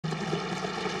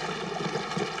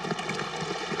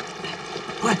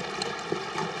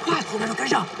后面都跟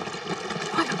上，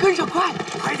快点跟上，快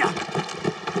一点！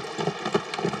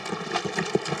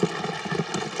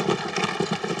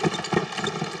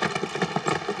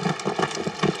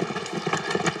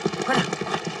快点，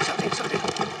上这个，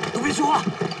都别说话。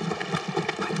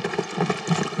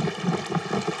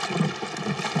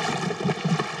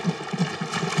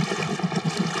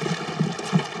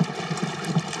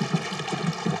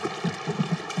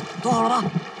 都好了吧？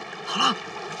好了，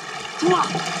出发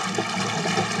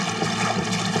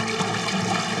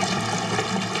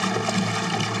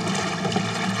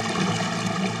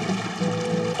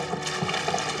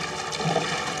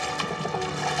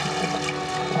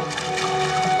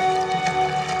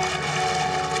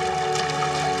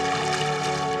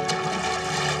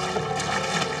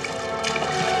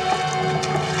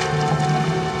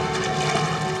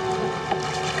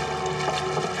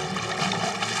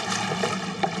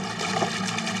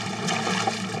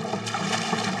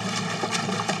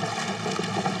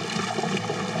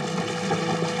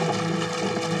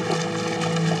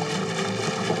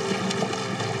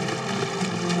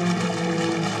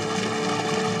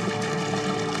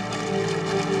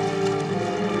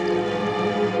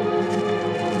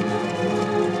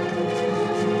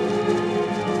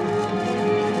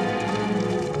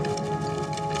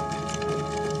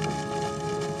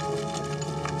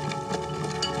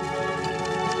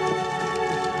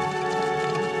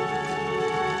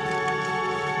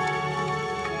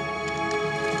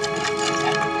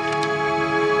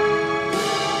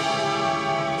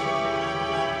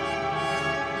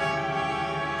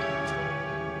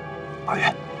！2月，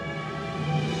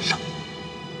上。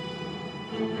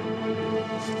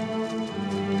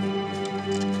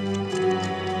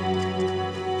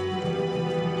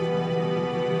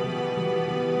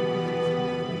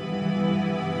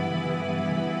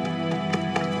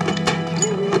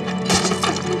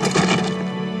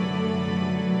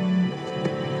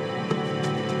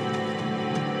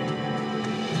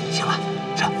行了，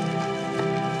上。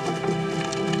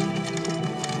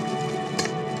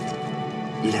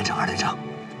 1连长、2连长，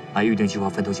按预定计划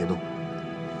分头行动。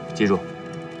记住，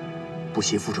不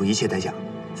惜付出一切代价，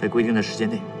在规定的时间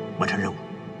内完成任务。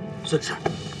是。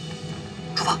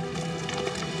出发。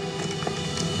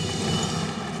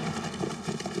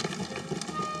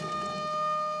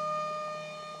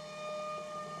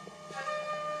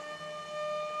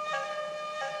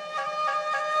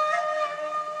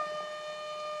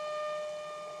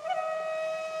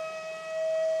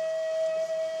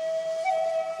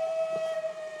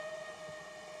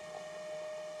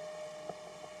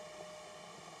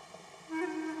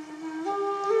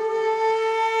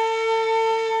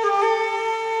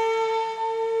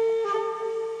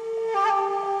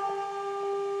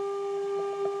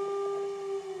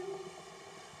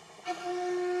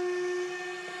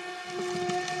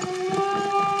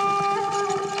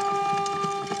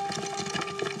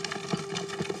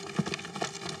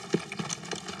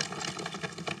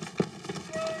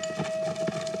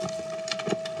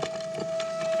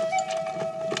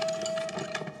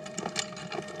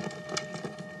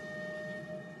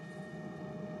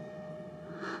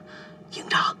营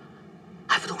长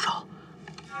还不动手？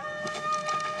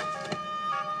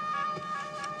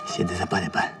现在才8点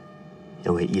半，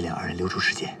要为1连2人留出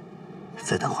时间。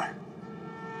再等会儿。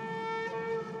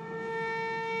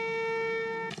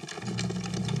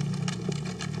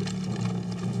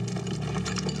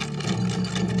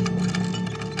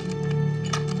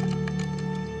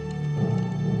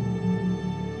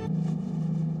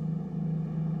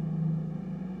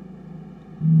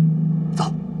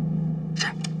走。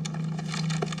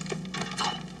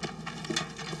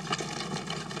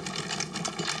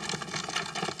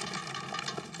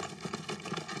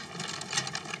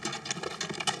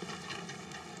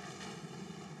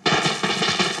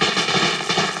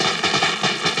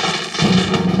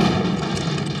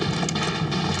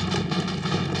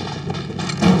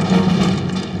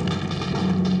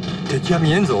 敵は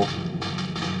見えんぞ。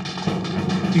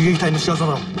遊撃隊の仕業だ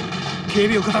ろ。警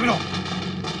備を固めろ。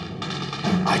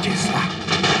相手にすな。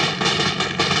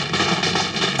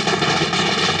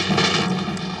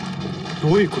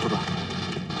どういうことだ。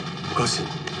おかしい。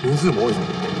人数も多いぞ。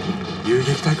遊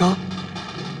撃隊か。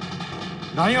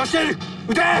何をしている。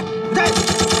撃て。撃て。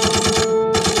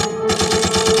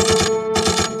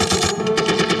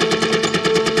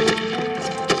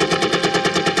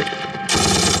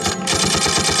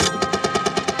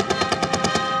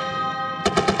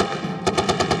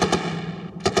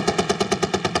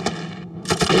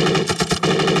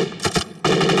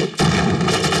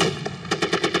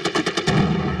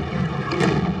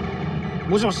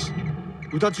 もしもし、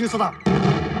歌中佐だ。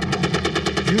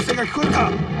銃声が聞こえる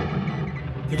か。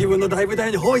敵軍の大部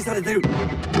隊に包囲されてる。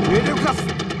命令を下す。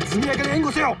速やかに援護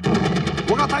せよ。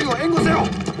我が隊を援護せよ。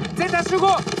全隊集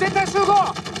合！全隊集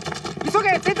合！急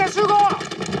げ！全隊集合！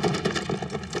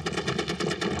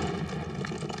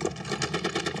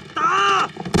打！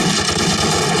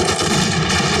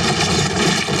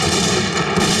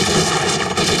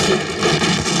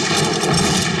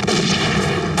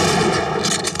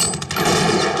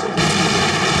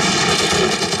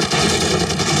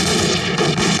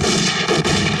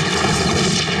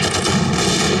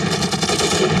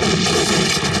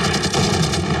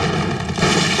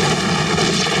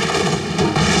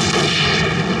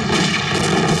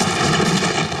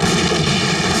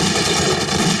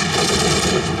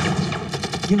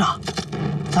 营长，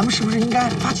咱们是不是应该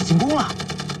发起进攻了？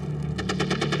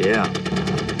别呀，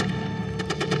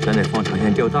咱得放长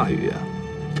线钓大鱼啊！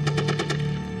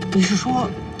你是说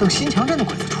等新强镇的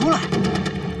鬼子出来？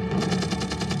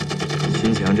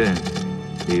新强镇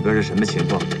里边是什么情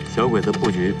况？小鬼子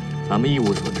布局，咱们一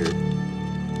无所知。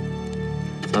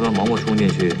咱们盲目冲进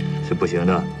去是不行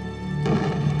的，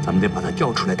咱们得把他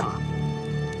调出来打。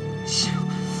行，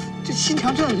这新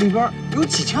强镇里边有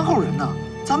几千号人呢。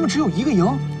 咱们只有一个营，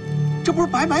这不是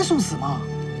白白送死吗？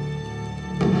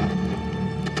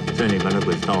镇里边的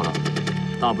鬼子到了，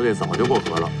大部队早就过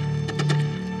河了。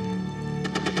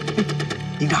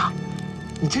营长，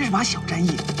你真是把小战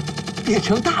役变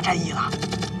成大战役了。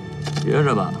学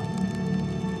着吧。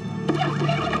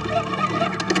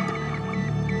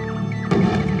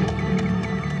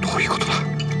どういうことだ？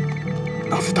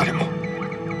なぜ誰も？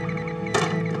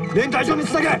連隊長に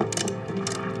つなげ！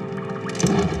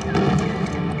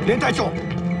 連隊長、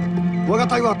我が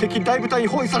隊は敵大部隊に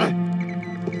包囲され、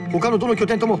他のどの拠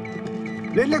点とも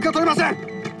連絡が取れません。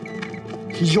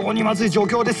非常にまずい状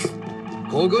況です。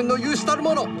皇軍の有志たる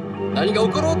者、何が起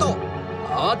ころうと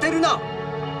慌てるな。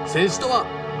戦士とは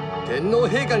天皇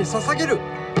陛下に捧げる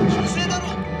忠誠だろ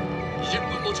う。20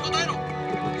分持ちこたえろ。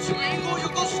すぐ援護をよ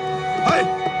こす。は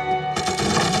い。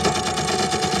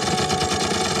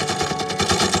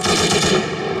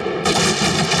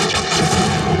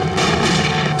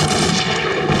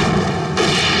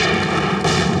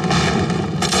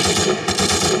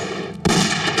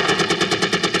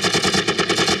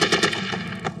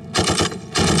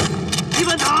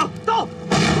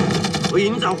 和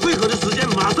营长会合的时间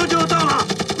马上就要到了，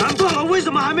南炮王为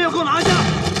什么还没有够拿下？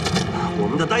我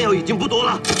们的弹药已经不多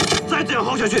了，再这样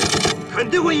耗下去，肯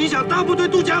定会影响大部队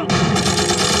渡江。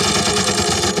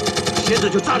现在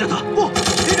就炸掉他！不，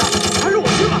连长，还是我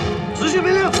去吧。执行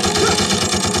命令。是。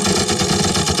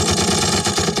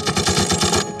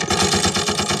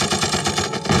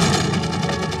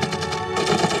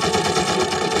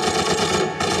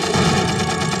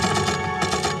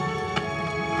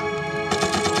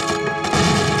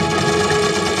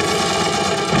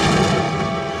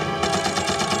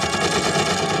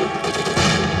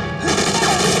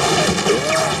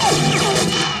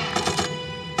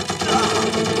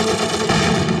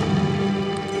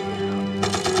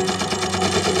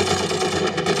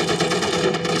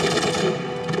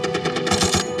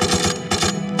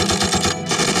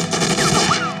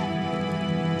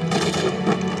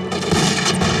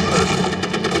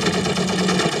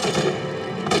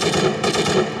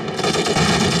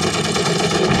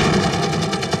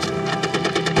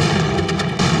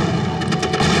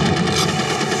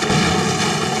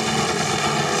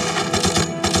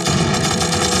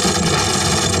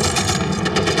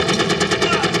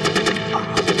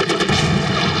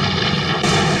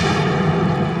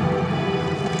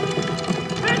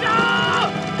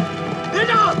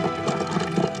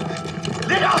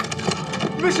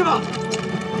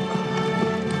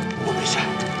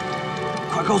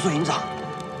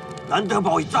 难得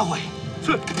堡已炸毁，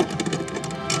是。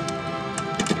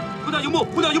部长有目，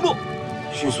部长有目，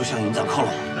迅速向营长靠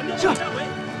拢。是。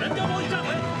蓝碉堡已炸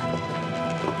毁。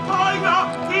报告营长，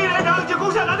第一连长已经攻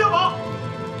下蓝碉堡。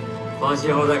发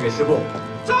信号弹给师部。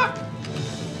是。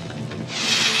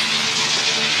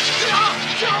队长，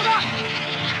信号弹。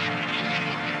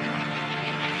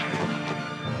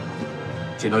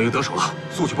见到营得手了，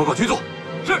速去报告军座。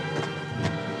是。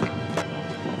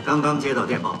刚刚接到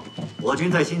电报。 我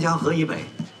军在新疆河以北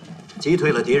击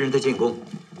退了敌人的进攻，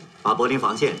把柏林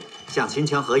防线向新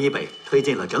疆河以北推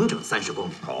进了整整30公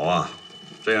里。好啊，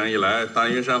这样一来，大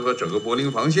云山和整个柏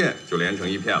林防线就连成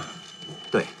一片了。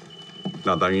对，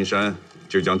那大云山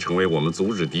就将成为我们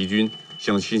阻止敌军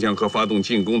向新疆河发动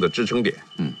进攻的支撑点。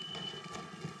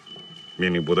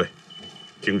命令部队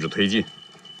停止推进，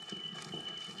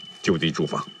就地驻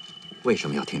防。为什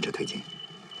么要停止推进？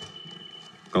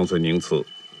刚才宁次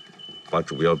把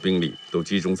主要兵力都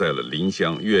集中在了临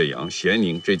湘、岳阳、咸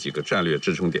宁这几个战略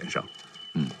支撑点上，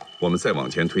我们再往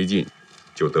前推进，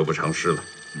就得不偿失了。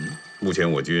目前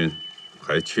我军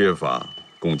还缺乏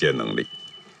攻坚能力。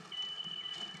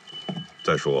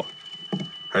再说，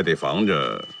还得防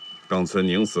着冈村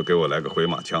宁死给我来个回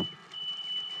马枪。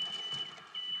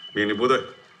命令部队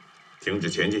停止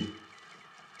前进，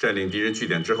占领敌人据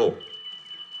点之后，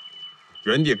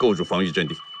原地构筑防御阵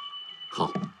地。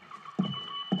好。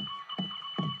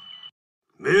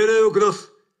命令を下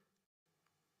す。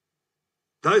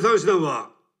第3師団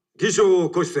は義将を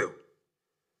固守せよ。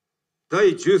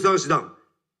第13師団、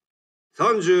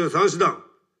33師団、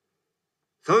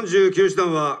39師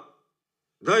団は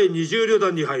第20旅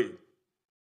団に入り、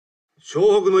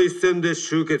湘北の一戦で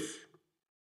集結。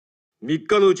3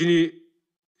日のうちに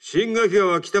新垣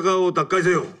川北側を奪回せ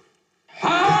よ。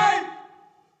はい。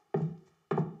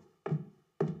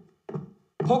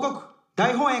報告、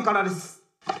大本営からです。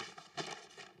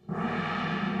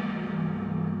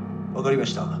わかりま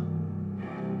した。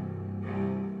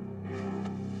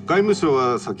外務省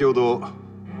は先ほど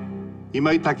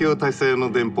今井武雄大佐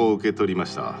の電報を受け取りま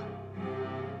した。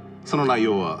その内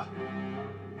容は、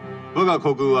我が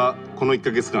国軍はこの1ヶ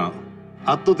月間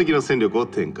圧倒的な戦力を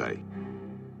展開。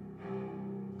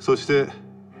そして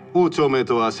王朝明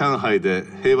とは上海で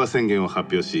平和宣言を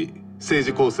発表し、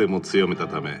政治攻勢も強めた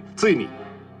ため、ついに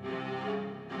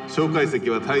蒋介石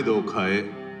は態度を変え、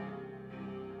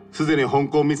すでに香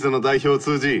港密の代表を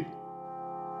通じ、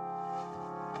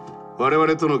我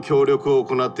々との協力を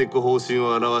行っていく方針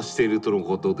を表しているとの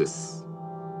ことです。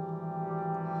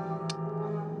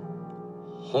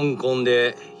香港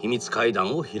で秘密会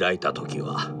談を開いた時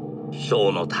は、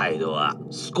蒋の態度は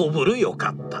すこぶる良か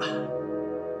った。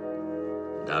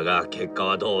だが結果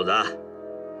はどうだ？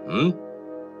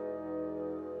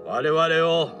我々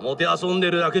をもてあそん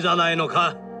でるだけじゃないの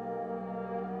か？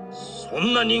そ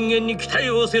んな人間に期待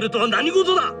を寄せるとは何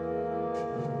事だ！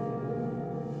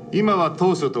今は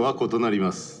当初とは異なり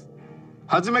ます。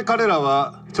はじめ彼ら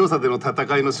は調査での戦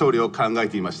いの勝利を考え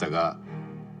ていましたが、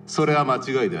それは間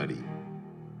違いであり、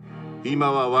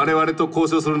今は我々と交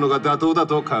渉するのが妥当だ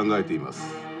と考えていま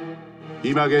す。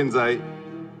今現在、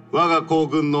我が皇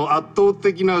軍の圧倒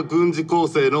的な軍事攻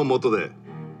勢の下で、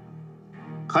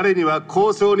彼には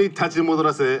交渉に立ち戻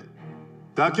らせ、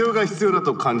妥協が必要だ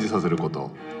と感じさせるこ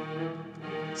と。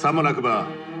さもなくば、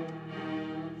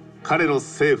彼の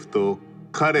政府と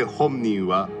彼本人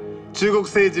は中国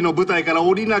政治の舞台から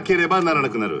降りなければならな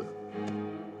くなる。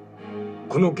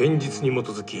この現実に基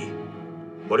づき、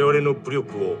我々の武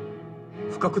力を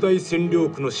不拡大占領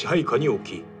区の支配下に置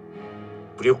き、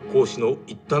武力行使の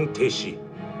一旦停止、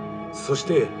そし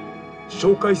て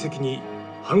蒋介石に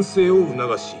反省を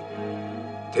促し、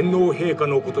天皇陛下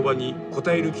のお言葉に応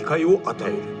える機会を与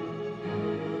える。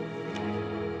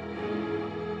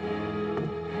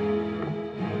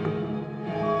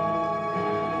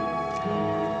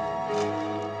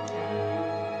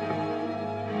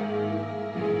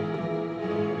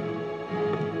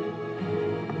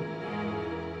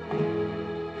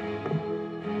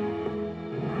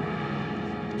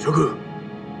諸君、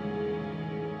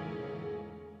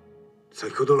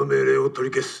先ほどの命令を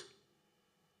取り消す。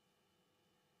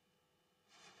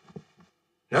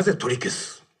なぜ取り消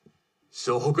す？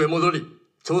湘北へ戻り、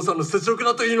調査の接触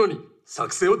だといいのに、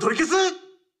作戦を取り消す！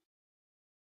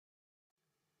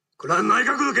これは内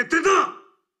閣の決定だ！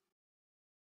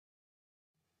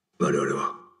我々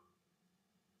は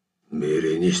命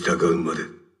令に従うま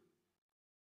で。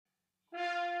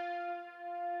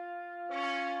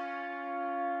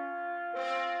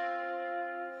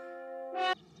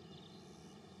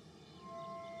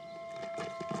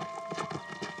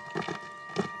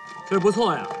这不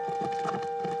错呀，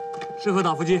适合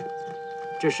打伏击。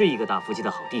这是一个打伏击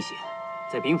的好地形，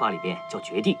在兵法里边叫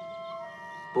绝地。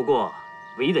不过，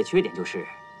唯一的缺点就是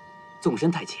纵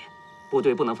深太浅，部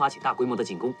队不能发起大规模的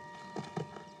进攻。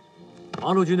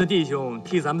八路军的弟兄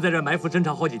替咱们在这埋伏侦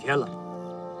察好几天了。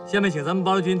下面请咱们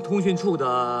八路军通讯处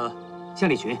的向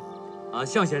立群，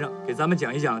向先生给咱们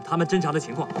讲一讲他们侦察的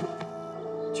情况。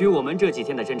据我们这几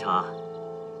天的侦察，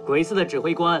鬼寺的指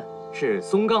挥官是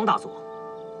松冈大佐。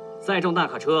 载重大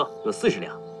卡车有40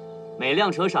辆，每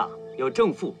辆车上有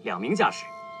正副2名驾驶。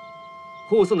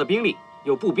护送的兵力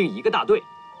有步兵1个大队，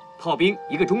炮兵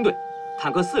1个中队，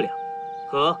坦克4辆，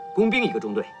和工兵1个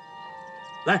中队。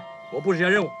来，我布置一下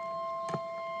任务。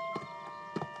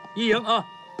一营啊，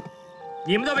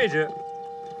你们的位置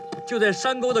就在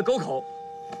山沟的沟口。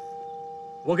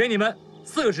我给你们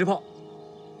4个直炮。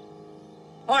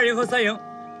2营和3营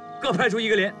各派出1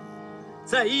个连，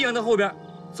在1营的后边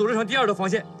组织成第2道防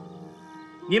线。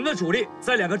 你们的主力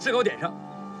在2个制高点上，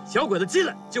小鬼子进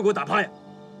来就给我打趴下。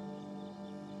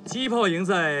机炮营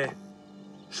在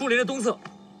树林的东侧，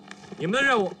你们的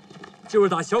任务就是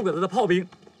打小鬼子的炮兵。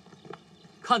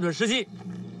看准时机，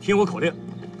听我口令。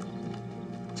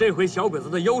这回小鬼子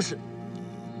的优势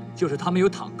就是他们有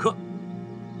坦克。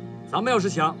咱们要是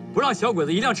想不让小鬼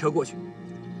子一辆车过去，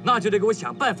那就得给我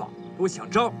想办法，给我想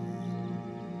招。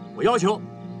我要求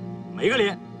每个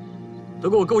连都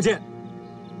给我构建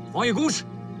防御工事。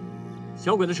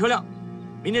小鬼子车辆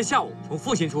明天下午从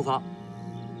奉新出发，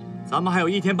咱们还有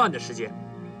1天半的时间，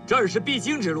这儿是必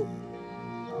经之路。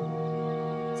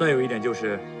再有一点就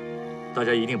是，大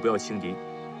家一定不要轻敌。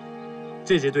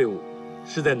这支队伍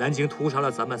是在南京屠杀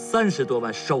了咱们30多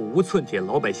万手无寸铁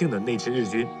老百姓的那支日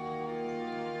军，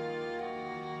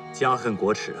家恨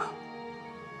国耻啊！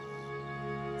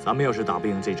咱们要是打不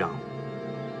赢这仗，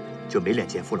就没脸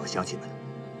见父老乡亲们了。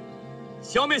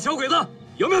消灭小鬼子，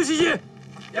有没有信心？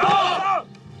有。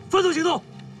分组行动。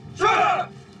是。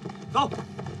走。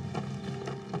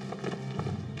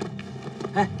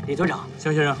哎，李团长，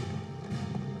向先生，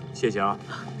谢谢啊。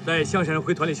带向先生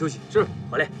回团里休息。是，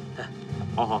好嘞。哎，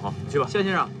好，去吧。向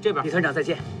先生，这边。李团长，再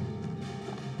见。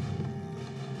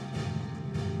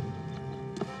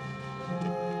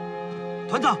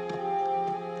团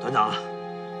长，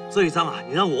这一仗啊，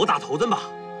你让我打头阵吧。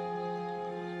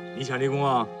你想立功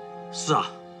啊？是啊。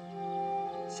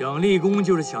想立功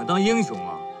就是想当英雄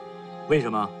啊？为什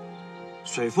么？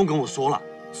水凤跟我说了，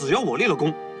只要我立了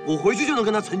功，我回去就能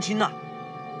跟他成亲了。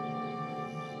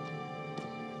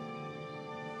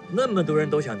那么多人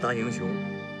都想当英雄，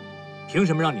凭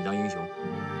什么让你当英雄？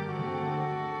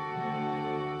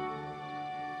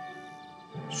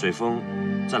水凤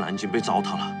在南京被糟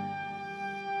蹋了，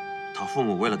他父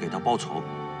母为了给他报仇，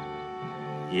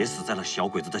也死在了小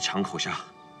鬼子的枪口下。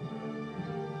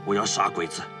我要杀鬼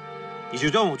子，你就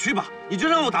让我去吧，你就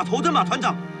让我打头阵吧，团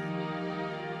长。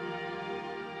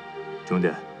兄弟，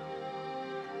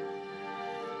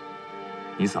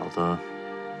你嫂子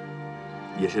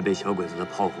也是被小鬼子的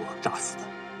炮火炸死的，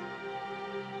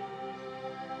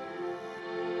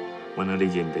我能理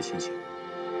解你的心情。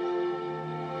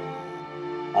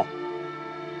好，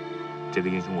这个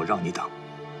英雄我让你当，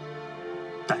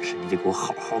但是你得给我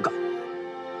好好干。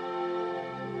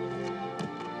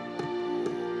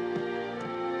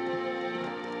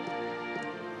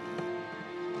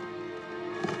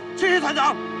谢谢团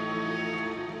长。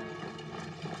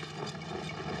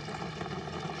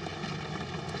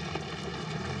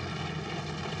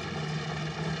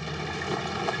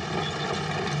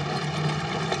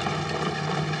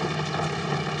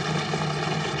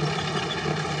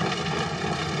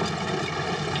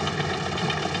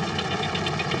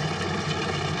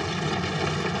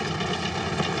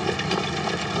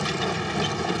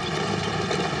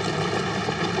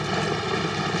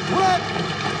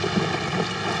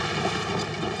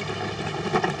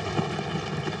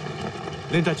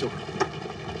連隊長、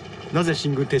なぜ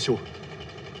進軍停止を？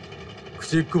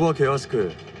口っは険しく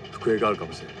伏兵があるか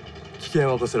もしれん。危険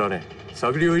は起こせられん。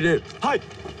探りを入れる。はい。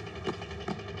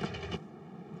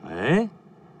哎，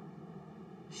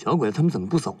小鬼子他们怎么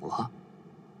不走了？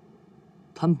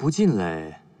他们不进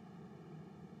来，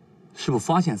是不是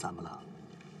发现咱们了？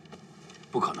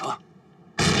不可能。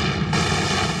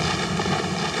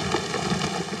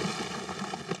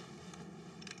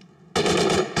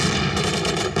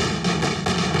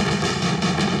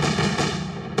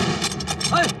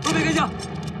哎，都别开枪！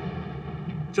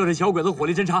这是小鬼子火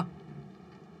力侦察，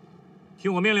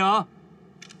听我命令啊！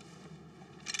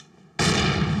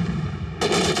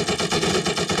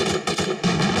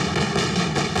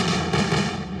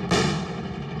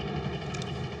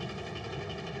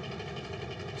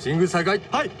進軍再開。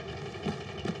はい。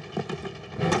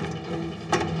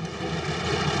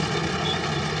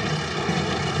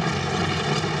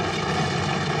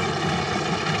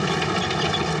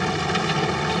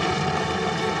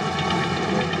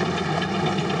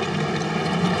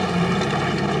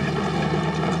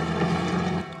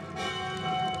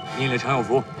命令常有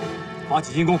福发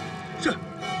起进攻。是。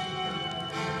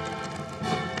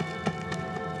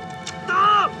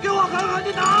打！给我狠狠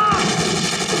地打！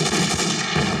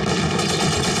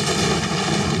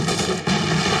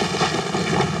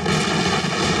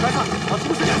大さん、待ち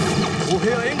伏せです。歩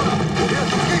兵は援護だ。歩兵は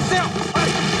突撃せよ。はい。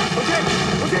突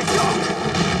撃しよう。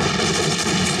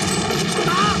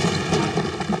打！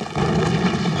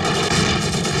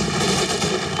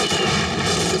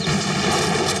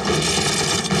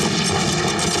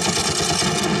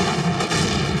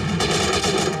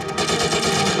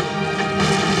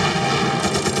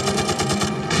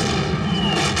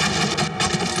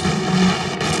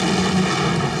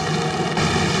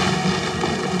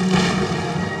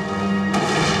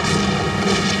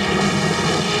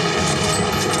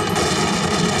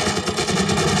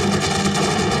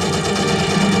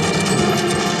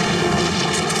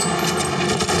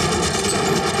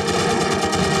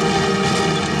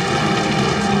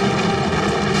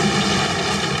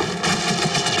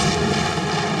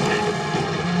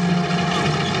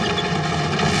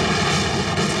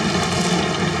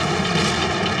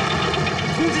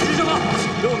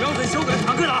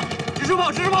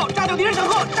等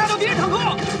候，大到敌人坦克，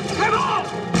开炮！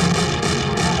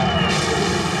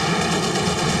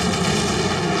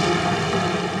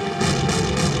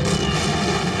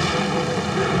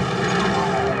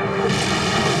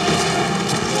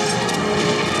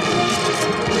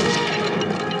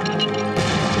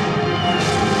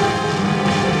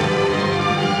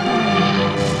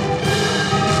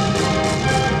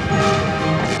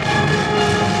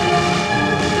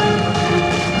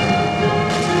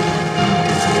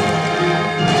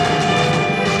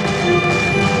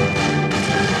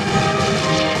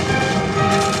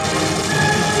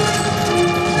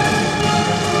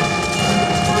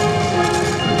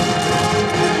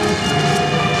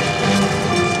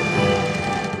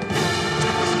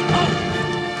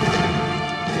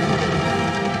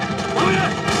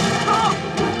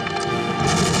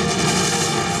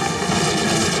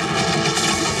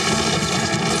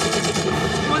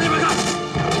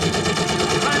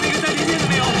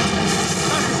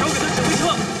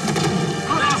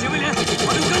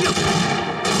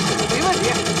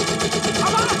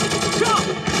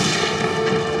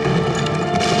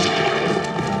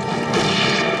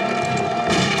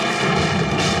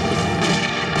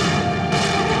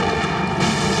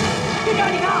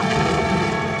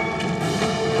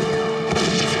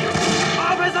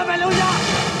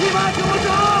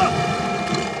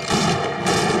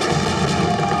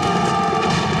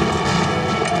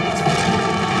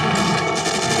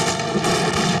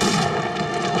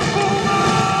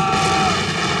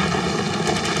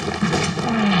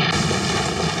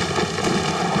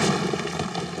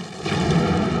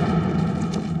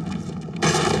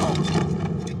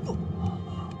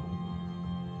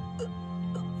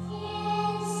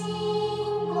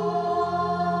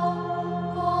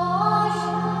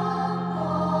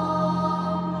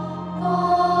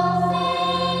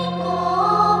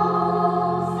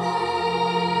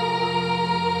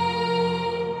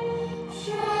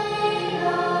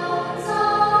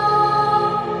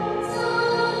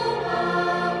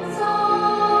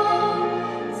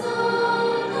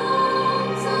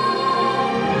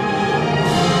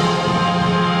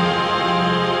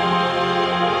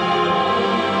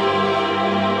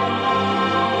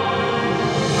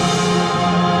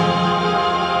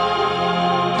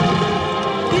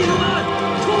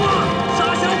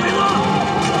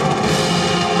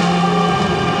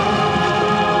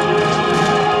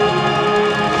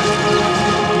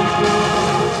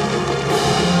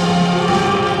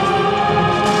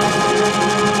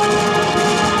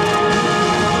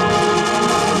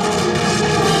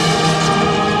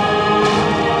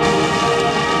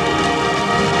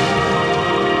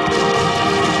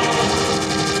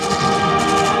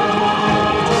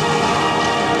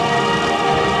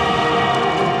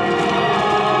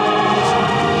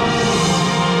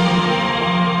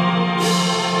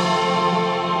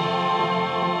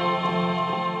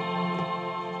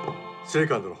 司令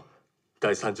官殿、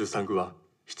第33軍は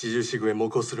七十四軍へ猛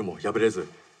攻するも敗れず、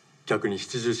逆に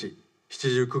七十四、七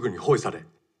十九軍に包囲され、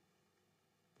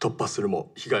突破する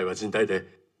も被害は甚大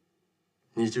で、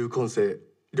二重攻勢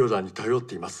旅団に頼っ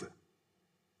ています。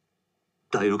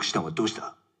第六師団はどうし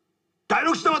た？第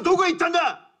六師団はどこへ行ったん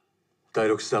だ？第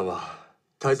六師団は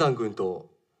泰山軍と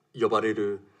呼ばれ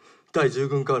る第10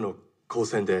軍からの交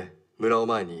戦で村を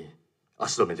前に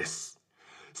足止めです。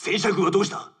戦車軍はどうし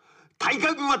た？大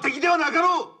韓軍は敵ではなか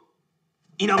ろう。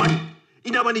稲葉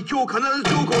に今日必ず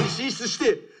上皇に進出し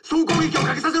て総攻撃を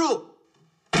かけさせろ。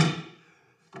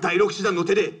第六師団の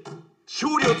手で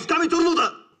勝利をつかみ取るの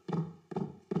だ。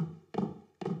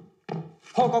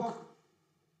報告。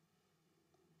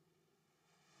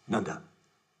なんだ？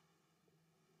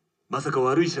まさか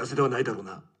悪い知らせではないだろう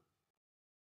な。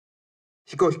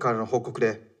飛行機からの報告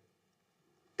で、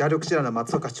第六師団の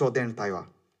松岡市長電隊は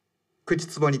口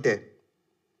壺にて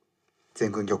全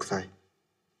軍玉砕。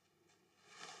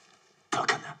バ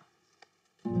カな。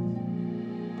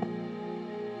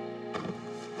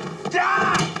じゃ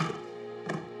あ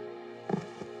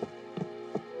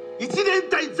一連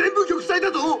隊全部玉砕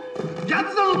だぞ。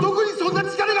奴らのどこにそんな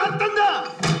力があったん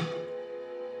だ。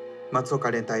松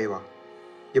岡連隊へは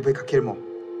呼びかけるも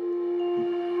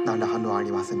何ら反応はあ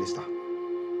りませんでした。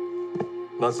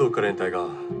松岡連隊が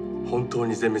本当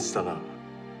に全滅したなら、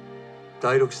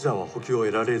第六師団は補給を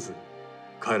得られず、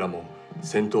彼らも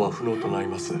戦闘は不能となり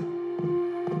ます。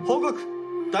報告、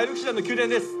第六師団の宮殿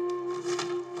です。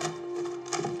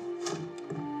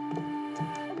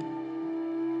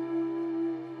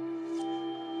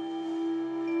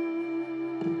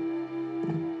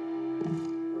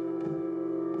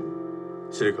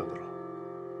司令官殿、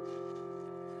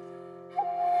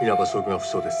稲葉将軍は負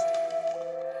傷です。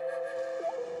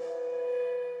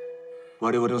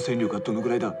我々の戦力はどのぐ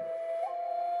らいだ？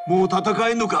もう戦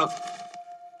えんのか。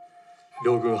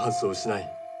両軍ハンスを失い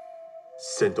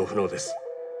戦闘不能です。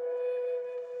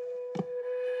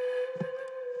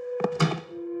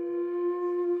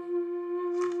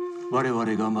我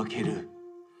々が負ける。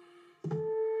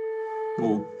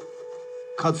もう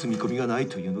勝つ見込みがない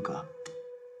というのか。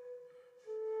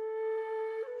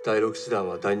第6師団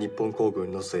は大日本皇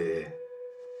軍の精鋭。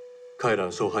彼らの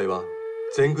勝敗は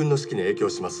全軍の士気に影響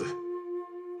します。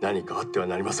何かあっては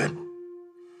なりません。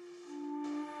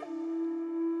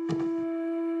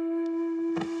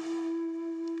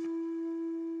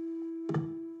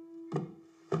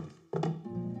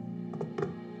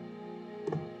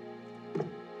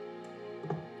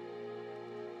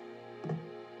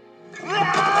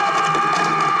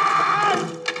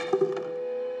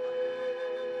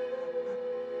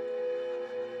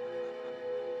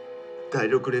第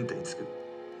6連隊につく。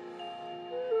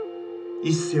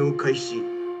一線を回避し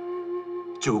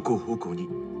上空方向に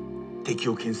敵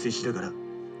を牽制しながら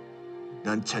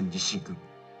南チャンに進軍。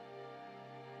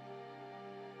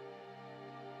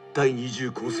第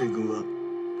20構成軍は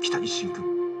北に進軍。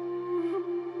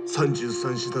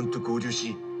33師団と合流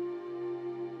し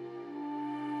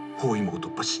包囲網を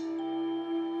突破し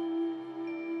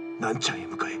南チャンへ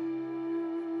向かえ。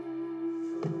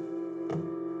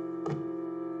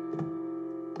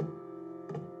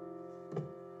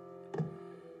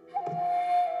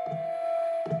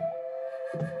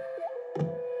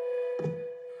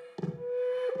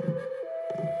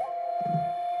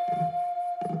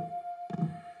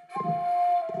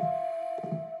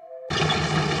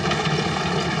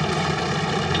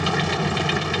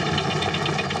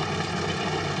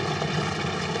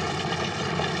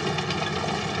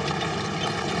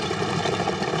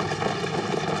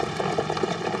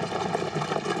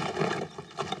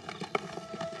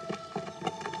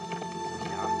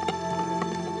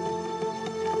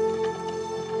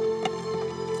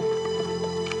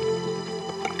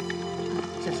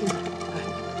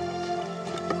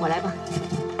我来吧。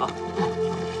好。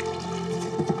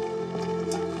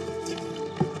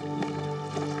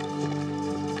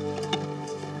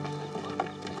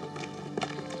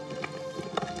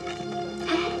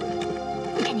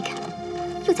你看，你看，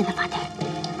又在那发呆。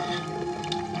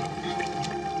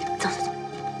走走走。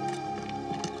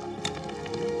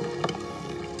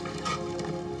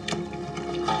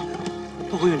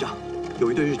报告院长，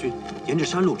有一队日军沿着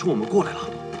山路冲我们过来了。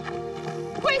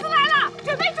鬼子来了，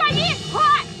准备转移，快！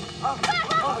 快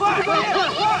点！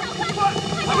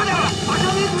把伤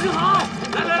兵组织好！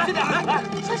来，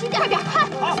小心点，快点，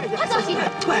快小心！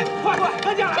快，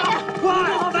快点！快，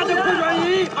咱就快转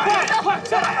移！快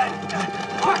下来！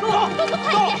快，动作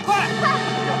快一点！快，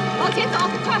往前走！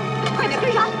快点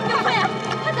跟上！要快点！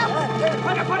快走！快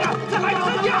点！再来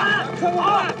3点！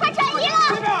快转移了！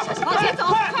往前走！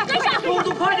快跟上！动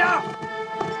作快点！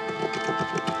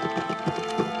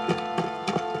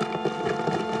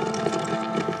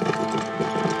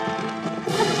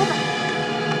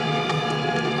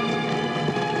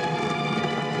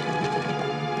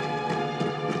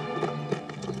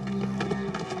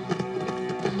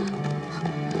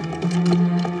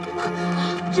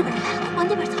 日本人来了，往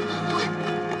那边走，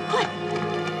快！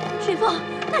水风，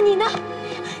那你呢？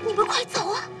你们快走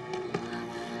啊！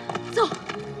走！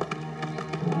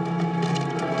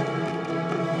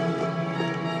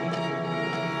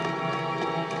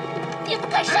你们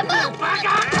干什么？快走！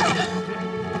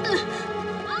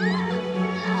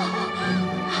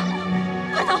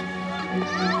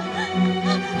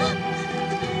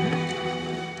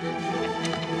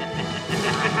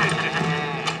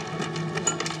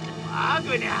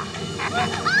 姑娘，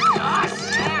よし！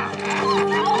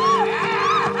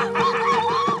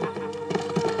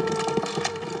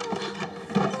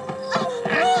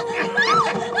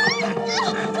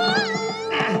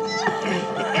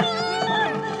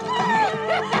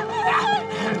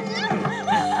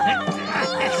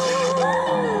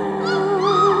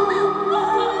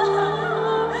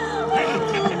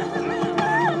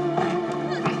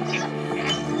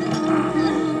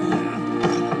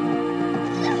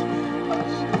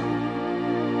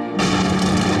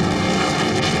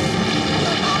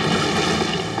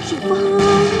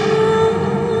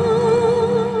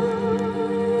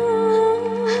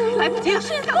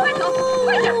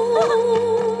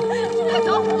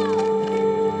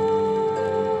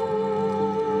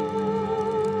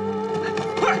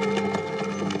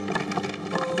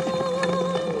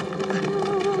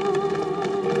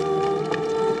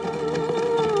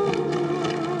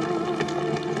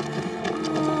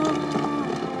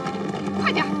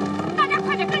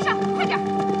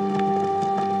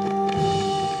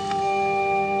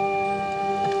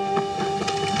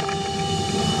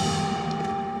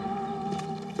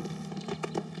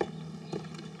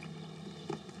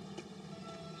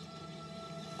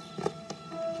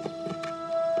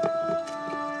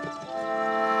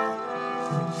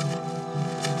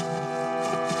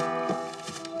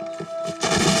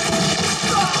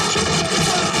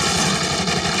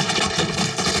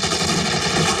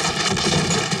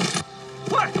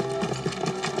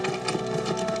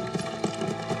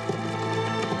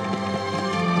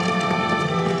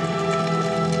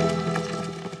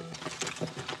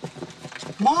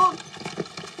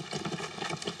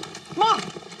妈，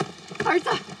儿子，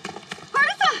儿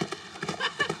子，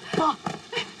妈，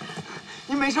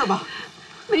您没事吧？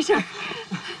没事儿，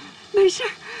没事儿。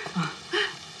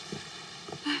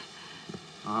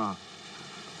啊，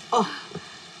哦，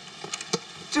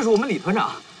这是我们李团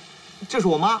长，这是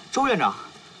我妈周院长。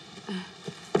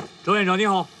周院长你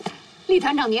好。李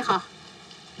团长你好。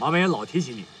马文也老提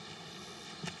起你，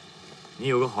你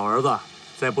有个好儿子，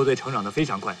在部队成长得非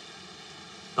常快，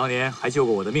当年还救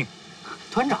过我的命。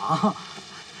团长，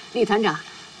李团长，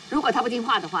如果他不听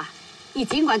话的话，你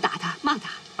尽管打他、骂他。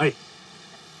哎。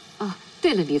哦，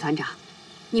对了，李团长，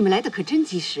你们来的可真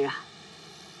及时啊。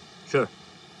是。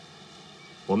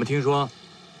我们听说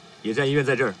野战医院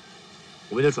在这儿，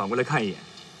我们就转过来看一眼。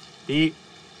第一，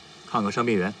看看伤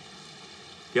病员；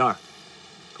第二，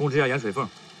通知一下杨水凤。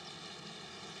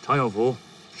常有福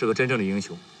是个真正的英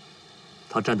雄，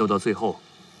他战斗到最后，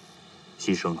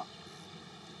牺牲了。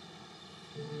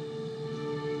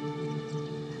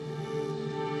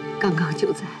刚刚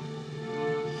就在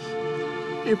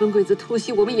日本鬼子突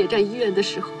袭我们野战医院的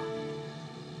时候，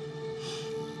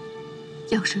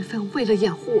杨水凤为了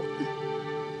掩护我们，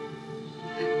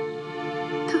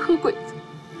他和鬼子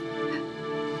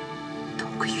同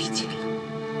归于尽了。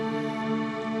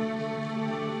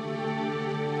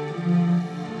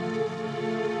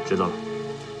知道了，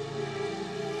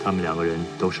他们两个人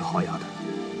都是好样的。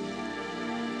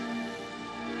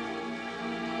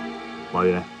马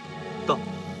云，到。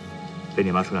陪你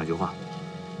妈说两句话。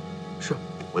是。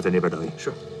我在那边等你。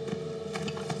是。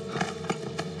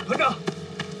团长，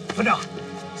团长，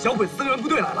小鬼子增援部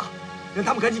队来了，让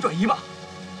他们赶紧转移吧。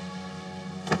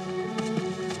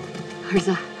儿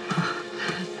子。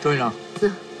周院长。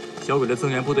小鬼的增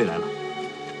援部队来了，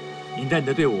您带你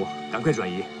的队伍赶快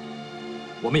转移，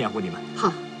我们掩护你们。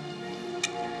好。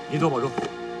您多保重。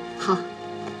好。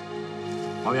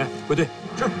马员归队。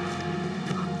是。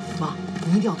妈，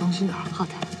你一定要当心点。好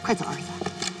的，快走，儿子。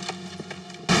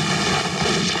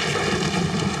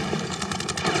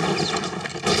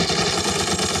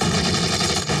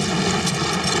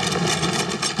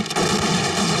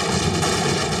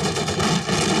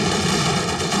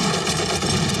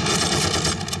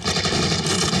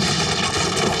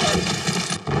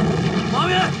马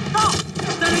员到，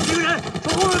带领几个人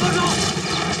从后面帮手。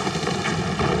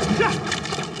是。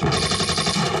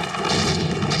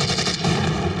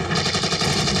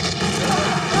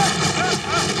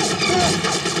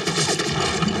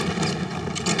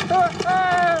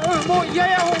もう嫌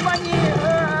やほんまに。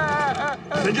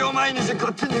敵を前にして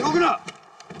勝手に動くな。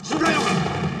死んだよか。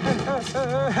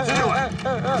出てこい。行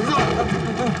くぞ。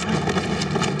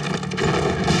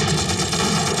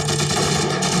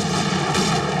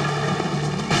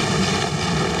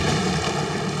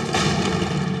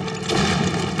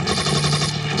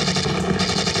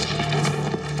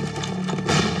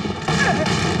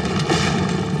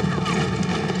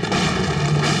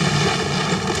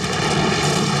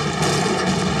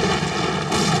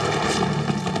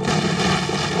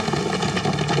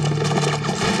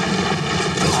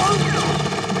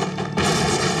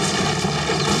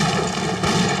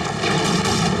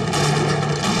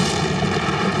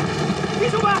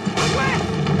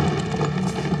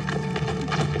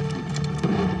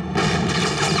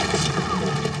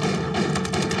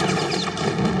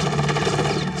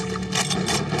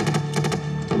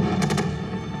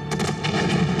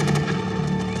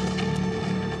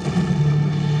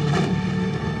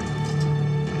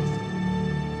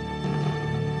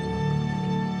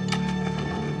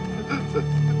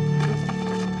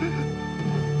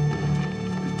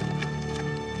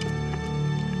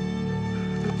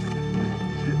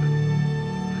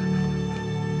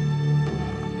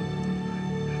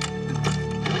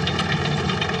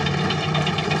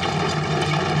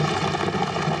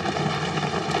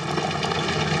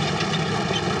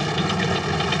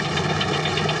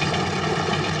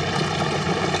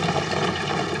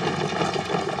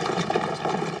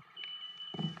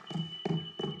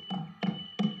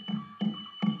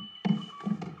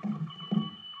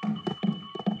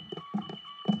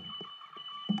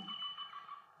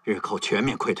日寇全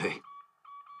面溃退，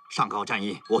上高战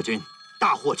役，我军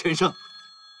大获全胜。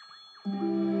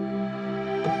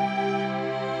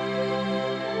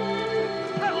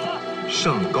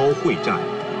上高会战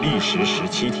历时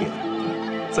17天，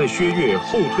在薛岳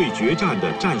后退决战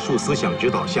的战术思想指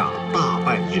导下，大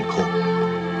败日寇。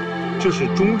这是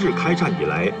中日开战以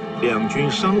来两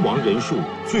军伤亡人数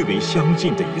最为相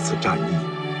近的一次战役。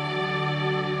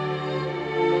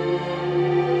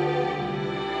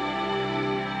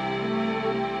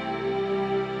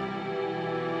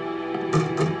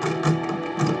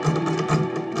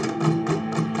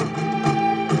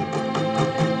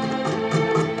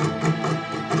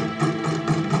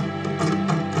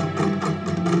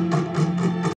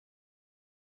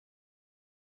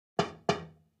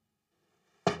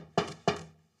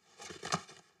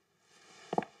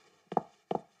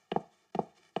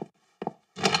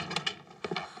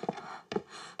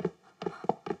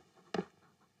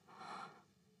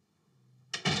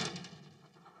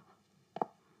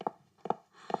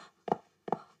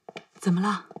怎么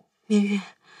了，明玉？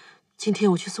今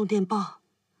天我去送电报，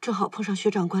正好碰上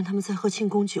薛长官他们在喝庆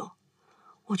功酒，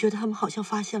我觉得他们好像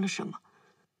发现了什么，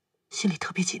心里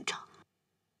特别紧张。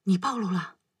你暴露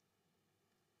了？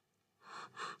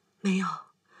没有，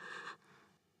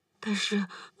但是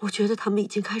我觉得他们已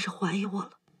经开始怀疑我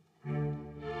了。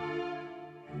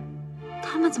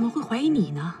他们怎么会怀疑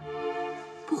你呢？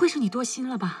不会是你多心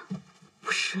了吧？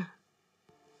不是。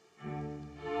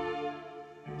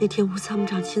那天吴参谋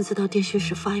长亲自到电讯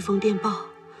室发一封电报，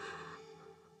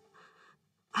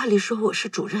按理说我是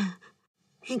主任，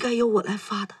应该由我来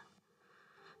发的，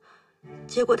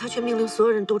结果他却命令所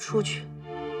有人都出去，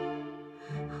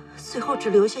最后只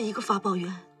留下一个发报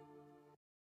员。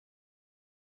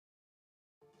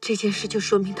这件事就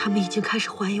说明他们已经开始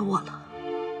怀疑我了。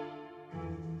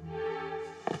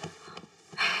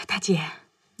大姐，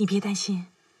你别担心，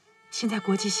现在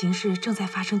国际形势正在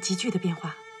发生急剧的变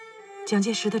化，蒋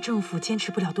介石的政府坚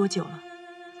持不了多久了，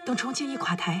等重庆一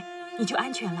垮台，你就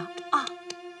安全了啊！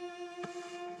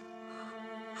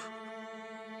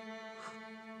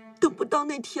等不到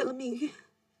那天了，明玉。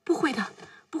不会的，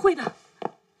不会的，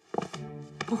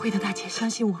不会的，大姐，相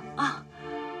信我啊！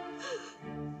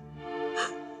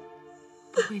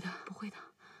不会的，不会的。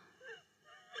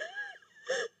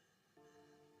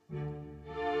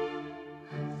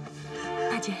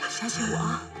大姐，相信我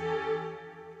啊！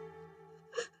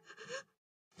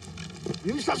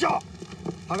許したしょ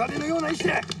う。鋼のような意志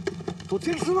で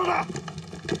突撃するのだ。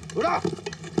ほら、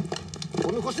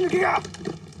この腰抜けが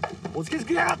おつけつ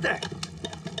けやがって。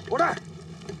ほら、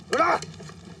ほら。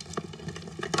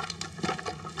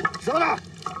貴様ら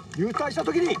入隊した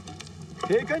時に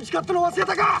警戒に誓ったの忘れ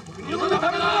たか。日本の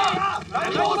ためだ。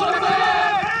何を恐れて。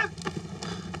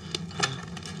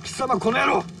貴様この野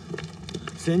郎、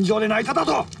戦場で泣いただ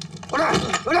と。ほら、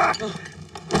ほら、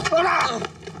ほら。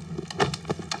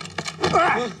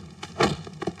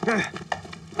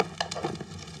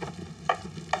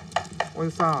お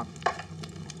じさん、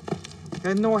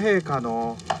天皇陛下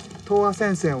の東亜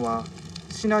戦線は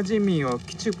シナ人民を鬼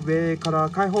畜米英から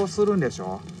解放するんでし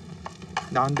ょ。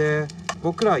なんで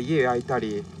僕ら家焼いた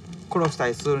り殺した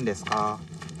りするんですか。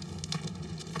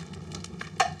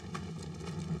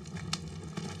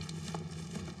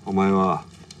お前は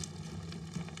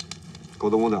子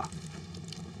供だ。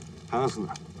話す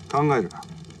な、考えるな。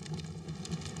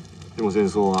でも戦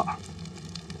争は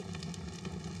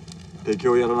敵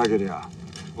をやらなければ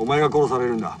お前が殺され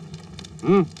るんだ。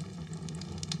うん。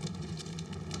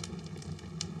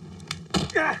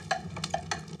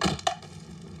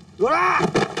ほら。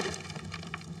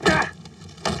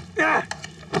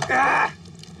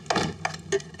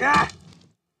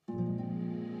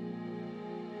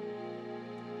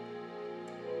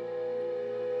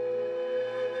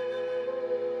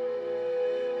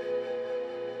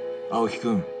青木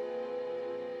君、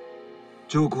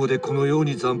上皇でこのよう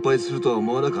に惨敗するとは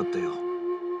思わなかったよ。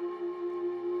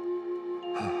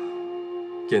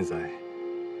現在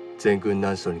全軍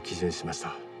南将に帰順しまし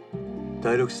た。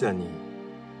第6師団に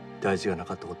大事がな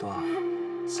かったことは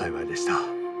幸いでした。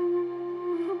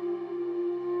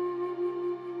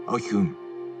青木君。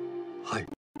はい。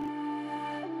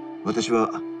私は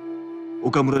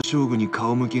岡村将軍に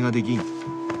顔向けができん。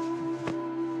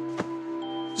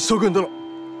将軍殿、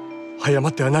早ま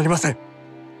ってはなりません。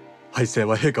敗戦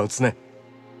は陛下の常、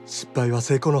失敗は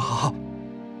成功の母。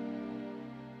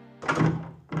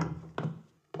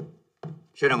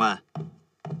薛长官，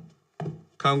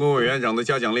看过委员长的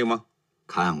嘉奖令吗？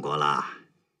看过了。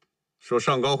说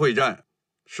上高会战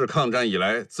是抗战以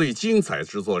来最精彩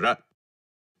之作战。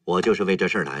我就是为这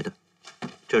事儿来的。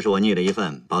这是我拟了一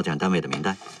份褒奖单位的名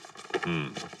单。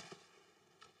嗯，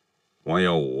王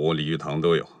耀武、李玉堂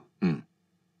都有。嗯。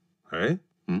哎，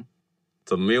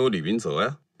怎么没有李云泽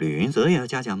呀？李云泽也要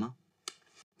嘉奖吗？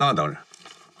那当然，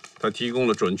他提供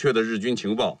了准确的日军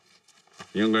情报，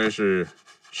应该是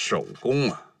首功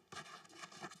啊。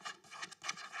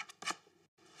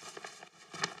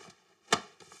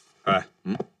哎，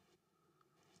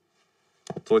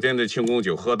昨天的庆功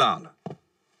酒喝大了，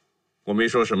我没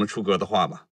说什么出格的话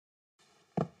吧？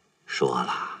说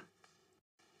了。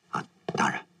啊，当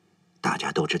然，大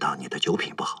家都知道你的酒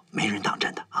品不好，没人当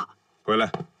真的啊。回来。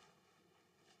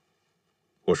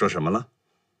我说什么了？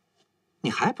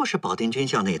你还不是保定军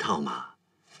校那一套吗？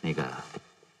那个，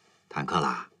坦克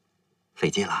啦，飞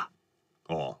机啦，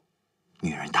哦，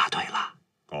女人大腿啦，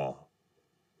哦，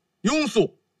庸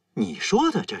俗！你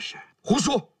说的这是胡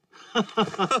说！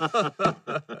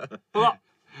报告，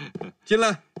进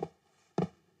来。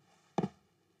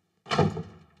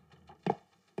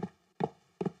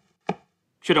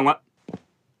薛长官，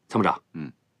参谋长，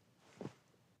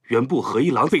原部何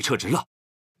一郎被撤职了。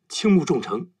青木重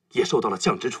成也受到了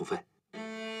降职处分。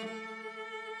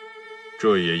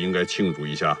这也应该庆祝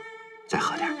一下。再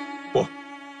喝点。不，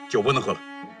酒不能喝了。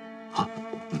好，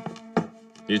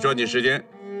你抓紧时间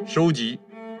收集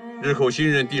日后新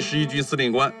任第11军司令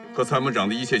官和参谋长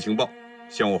的一切情报，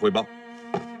向我汇报。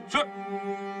是。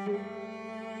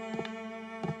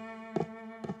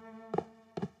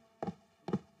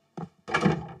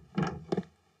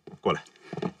过来。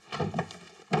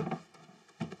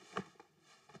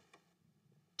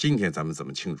今天咱们怎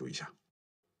么庆祝一下？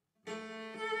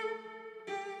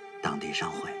当地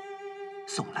商会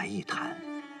送来一坛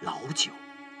老酒。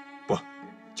不，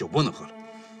酒不能喝了。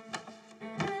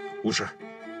无事。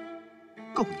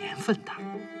够年份的。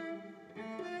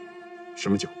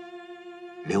什么酒？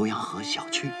浏阳河小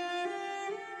曲。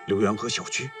浏阳河小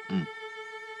曲？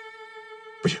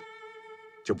不行，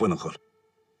就不能喝了。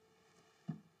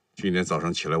今天早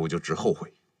上起来我就直后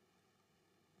悔。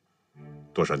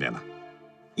多少年了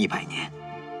？100年。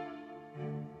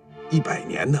100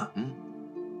年呢？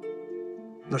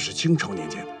那是清朝年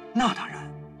间的。那当然。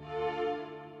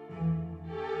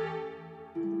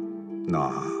那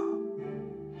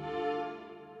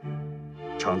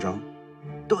尝尝。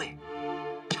对，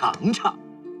尝尝。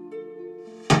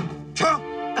尝。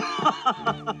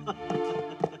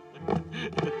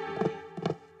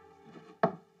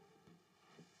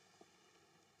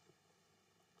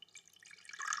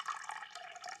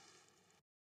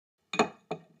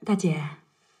大姐，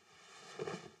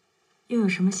又有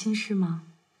什么心事吗？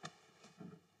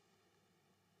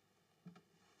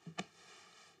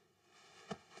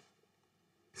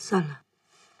算了，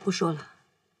不说了。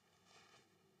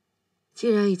既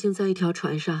然已经在一条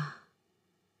船上，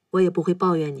我也不会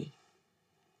抱怨你。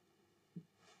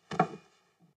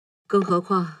更何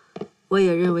况，我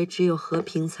也认为只有和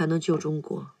平才能救中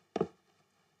国。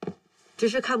只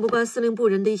是看不惯司令部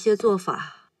人的一些做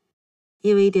法，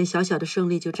因为一点小小的胜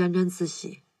利就沾沾自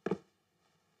喜，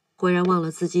忽然忘了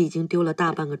自己已经丢了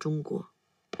大半个中国。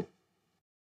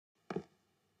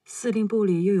司令部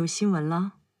里又有新闻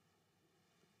了？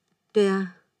对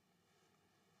啊，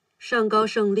上高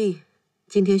胜利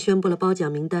今天宣布了褒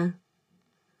奖名单，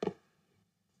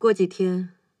过几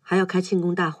天还要开庆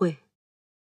功大会。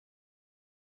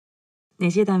哪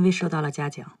些单位受到了嘉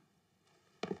奖？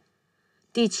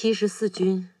第74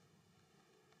军、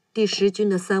第10军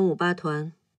的358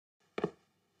团。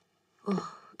哦，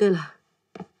对了，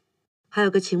还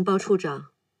有个情报处长，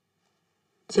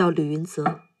叫吕云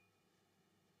泽。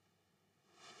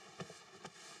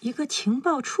一个情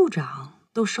报处长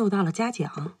都受到了嘉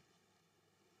奖。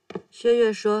薛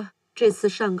岳说，这次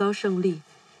上高胜利，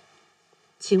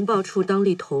情报处当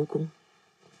立头功。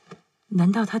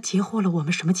难道他截获了我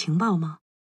们什么情报吗？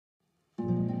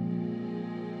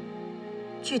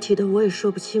具体的我也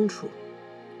说不清楚，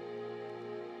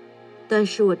但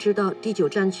是我知道第9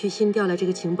战区新调来这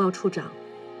个情报处长，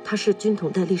他是军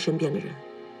统戴笠身边的人，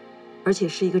而且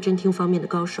是一个侦听方面的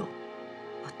高手。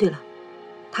哦，对了。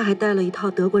他还带了一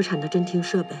套德国产的侦听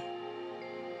设备，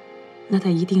那他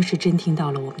一定是侦听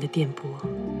到了我们的电波，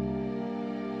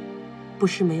不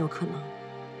是没有可能。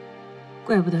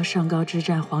怪不得上高之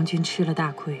战皇军吃了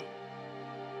大亏。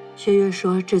薛岳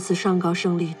说，这次上高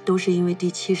胜利都是因为第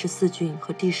74军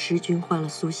和第10军换了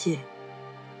苏械，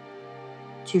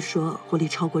据说火力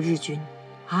超过日军。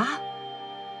啊？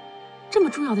这么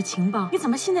重要的情报，你怎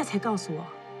么现在才告诉我？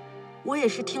我也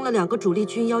是听了2个主力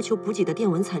军要求补给的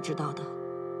电文才知道的。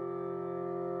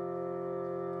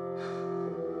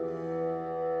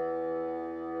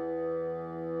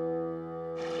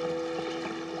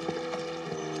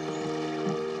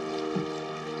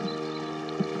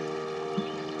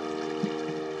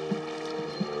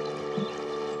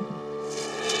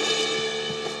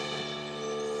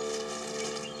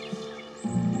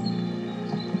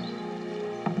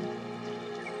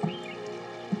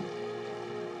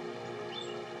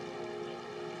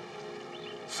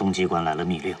松机关来了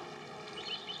密令，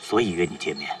所以约你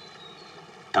见面，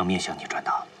当面向你转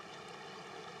达。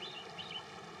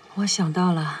我想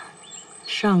到了，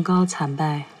上高惨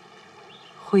败，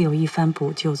会有一番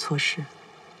补救措施。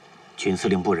军司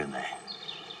令部认为，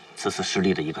此次失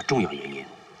利的一个重要原因，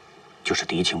就是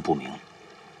敌情不明。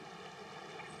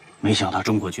没想到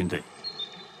中国军队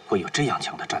会有这样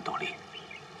强的战斗力。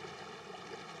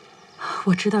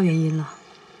我知道原因了。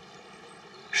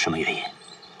什么原因？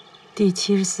第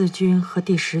74军和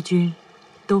第10军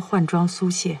都换装苏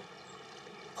械，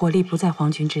火力不在皇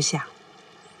军之下。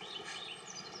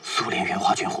苏联援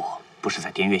华军火不是在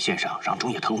滇越线上让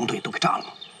中野特工队都给炸了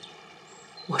吗？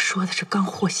我说的是刚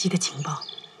获悉的情报。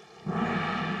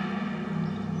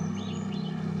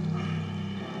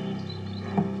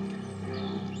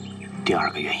第二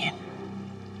个原因，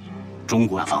中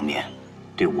国方面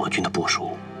对我军的部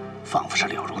署仿佛是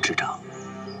了如指掌，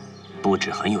布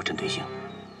置很有针对性，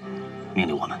命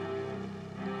令我们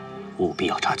务必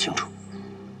要查清楚。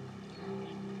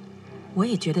我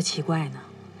也觉得奇怪呢，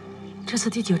这次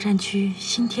第9战区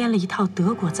新添了一套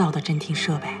德国造的侦听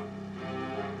设备。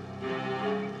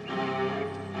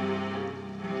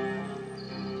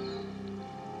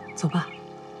走吧。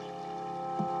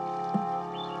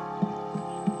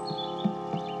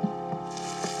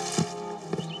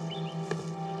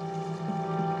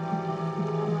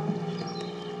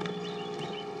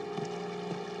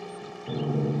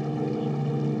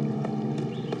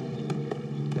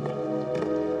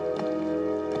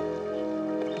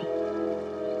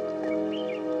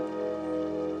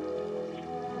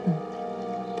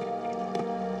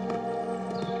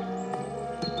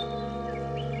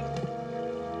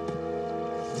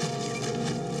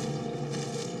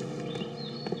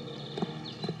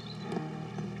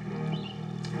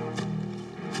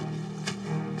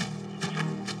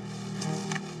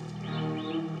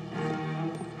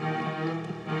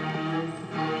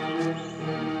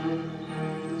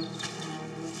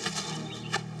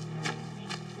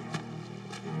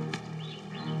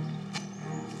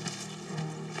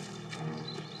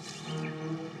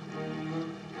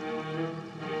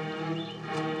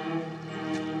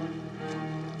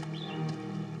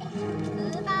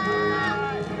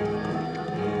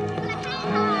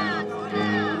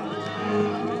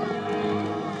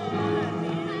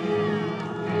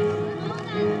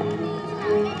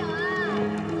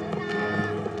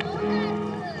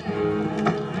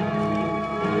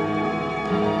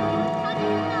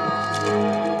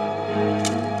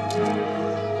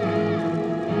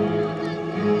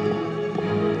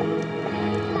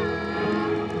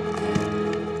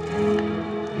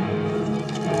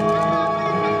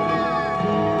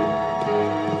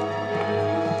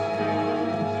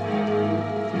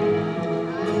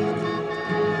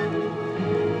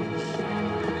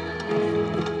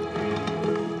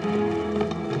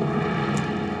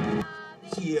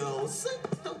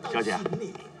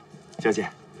小姐，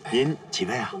您几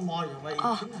位啊？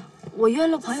哦，我约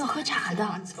了朋友喝茶的。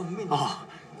哦，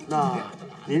那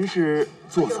您是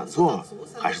做散座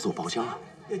还是做包厢啊？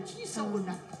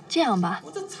这样吧，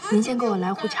您先给我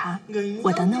来壶茶，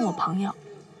我等等我朋友。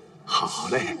好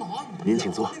嘞，您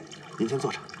请坐，您先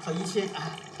坐着。他以前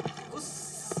我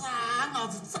傻伢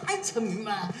子再聪明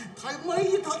嘛，他每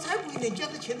一道菜不一定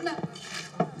讲得清呢。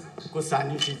我3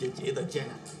年期间接着讲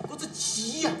了，我这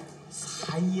鸡呀是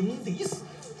汉音的意思，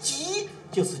鸡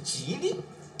就是吉利，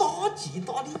大吉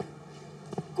大利。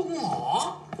个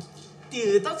鸭，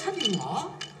第2道菜的鸭，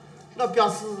那表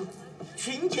示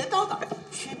春节到了，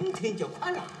春天就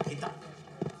快来了，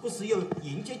不是有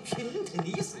迎接春天的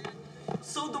意思。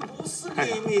首都不是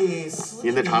连绵四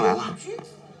您的茶来了，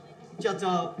叫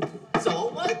做昼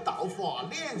外稻花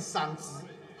两三枝。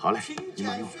好嘞，您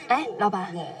慢用。哎，老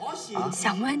板，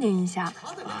想问您一下，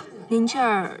您这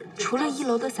儿除了1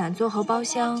楼的散座和包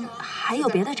厢，还有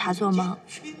别的茶座吗？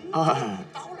啊，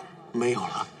没有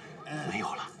了，没有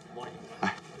了。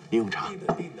哎，您用茶，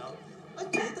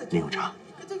您用茶。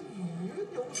这鱼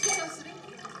有啥事的？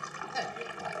哎，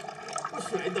我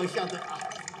谁都晓得啊。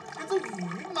这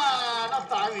鱼嘛，那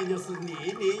当然就是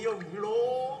年年有余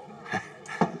喽。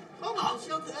好，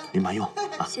您慢用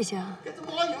啊。谢谢啊。这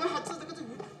马用一下子这个鱼，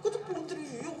我这脖子的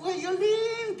鱼我还要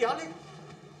2条嘞，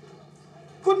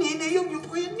我年年有余，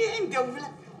我要2条鱼嘞。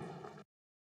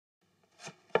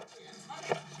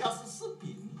表示是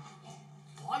病，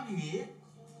发热，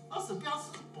那是表示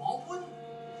保温，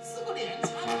是个凉菜，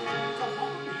叫保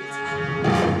温热菜。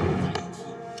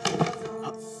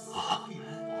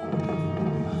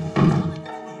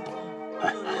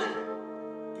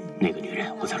那个女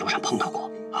人我在路上碰到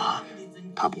过啊，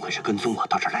她不会是跟踪我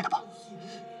到这儿来的吧？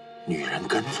女人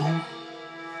跟踪？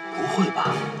不会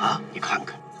吧？啊，你看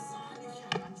看。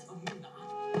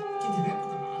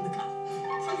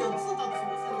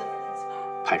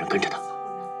派人跟着她，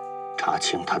查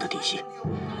清她的底细。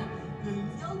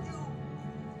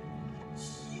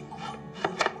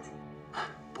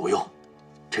不用，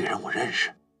这个人我认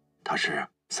识，他是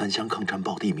3湘抗战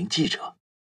报的一名记者，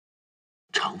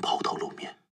常抛头露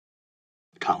面。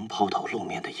常抛头露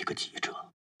面的一个记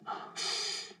者，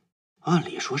按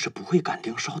理说是不会干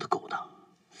盯梢的勾当。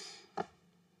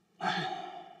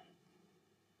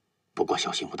不过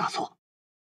小心无大错。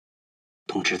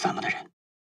通知咱们的人，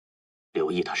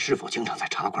留意他是否经常在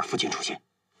茶馆附近出现。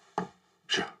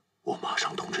是，我马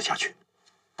上通知下去。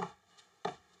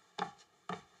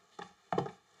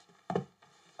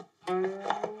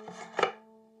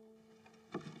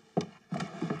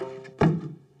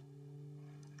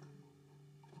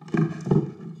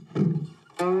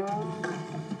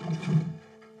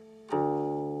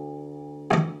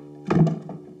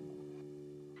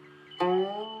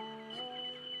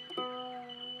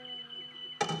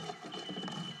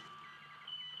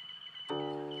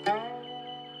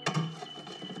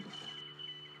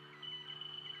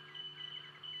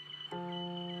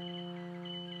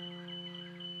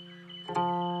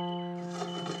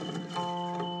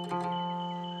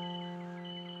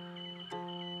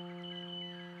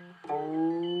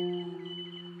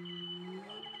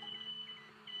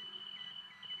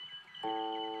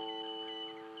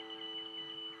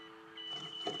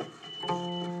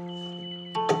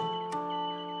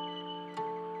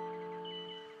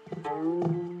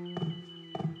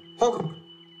報告。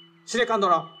司令官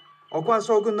殿、奥羽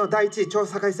将軍の第一調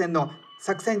査海戦の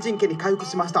作戦陣形に回復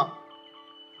しました。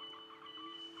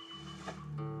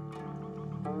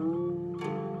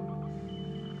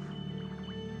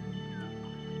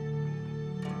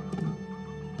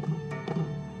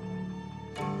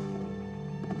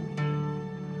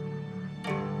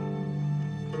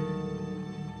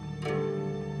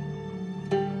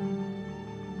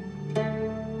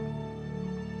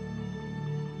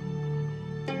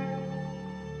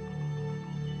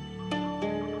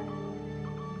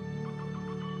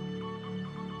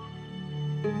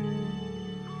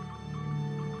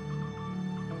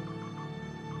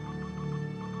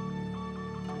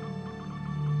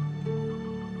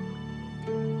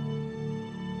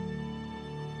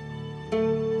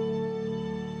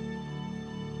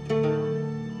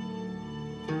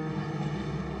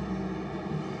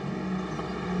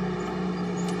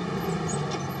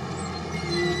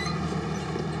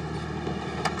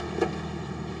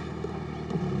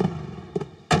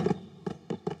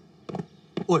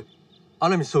おい、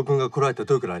穴見将軍が来られて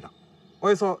どれくらいだ？お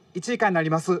よそ1時間になり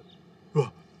ます。う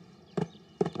わ。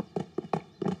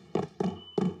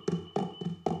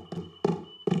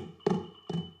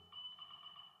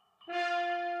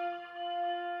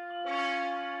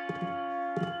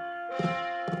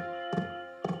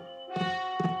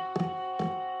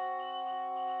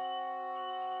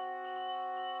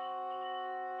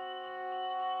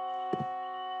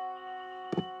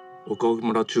岡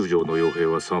村中将の傭兵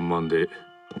は3万で、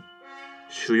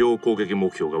主要攻撃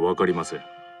目標が分かりません。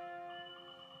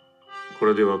こ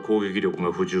れでは攻撃力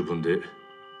が不十分で、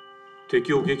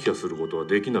敵を撃破することは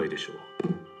できないでしょう。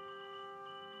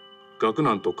岳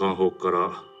南と関北か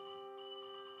ら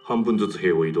半分ずつ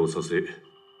兵を移動させ、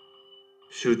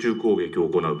集中攻撃を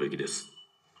行うべきです。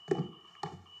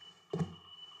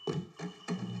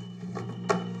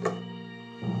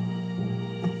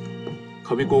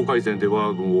上高海戦で我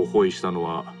が軍を包囲したの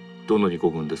はどの2個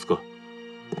軍ですか？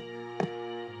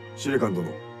司令官殿、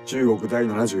中国第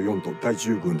74と第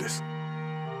10軍です。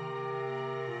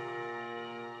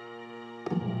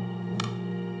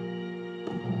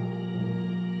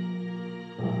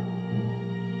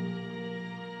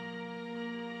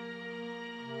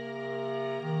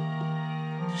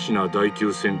支那第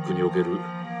9戦区における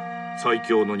最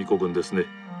強の2個軍ですね。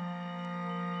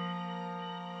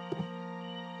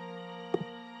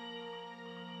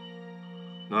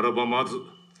ならばまず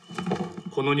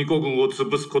この2個軍を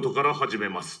潰すことから始め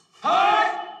ます。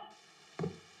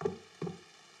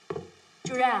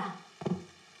主任，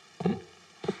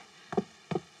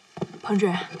彭主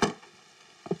任，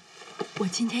我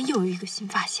今天又有一个新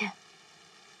发现。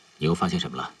你又发现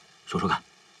什么了？说说看。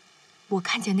我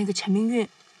看见那个陈明运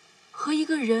和一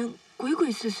个人鬼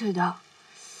鬼祟祟的，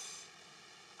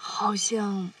好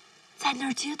像在那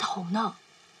儿接头呢。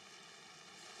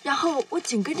然后我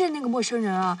紧跟着那个陌生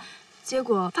人啊，结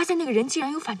果发现那个人竟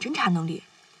然有反侦查能力。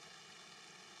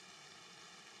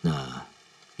那，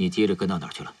你接着跟到哪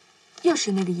儿去了？又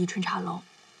是那个宜春茶楼。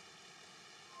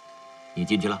你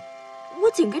进去了？我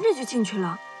紧跟着就进去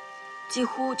了，几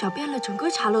乎找遍了整个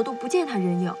茶楼都不见他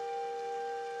人影。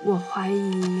我怀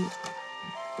疑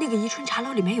那个宜春茶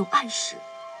楼里面有暗室。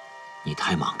你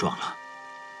太莽撞了！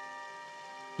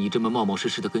你这么冒冒失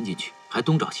失的跟进去，还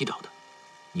东找西找的。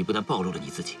你不但暴露了你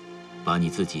自己，把你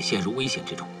自己陷入危险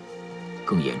之中，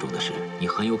更严重的是，你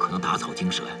很有可能打草惊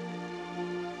蛇呀。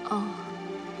哦，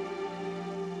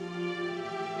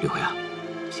吕辉啊，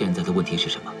现在的问题是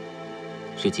什么？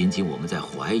是仅仅我们在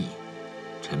怀疑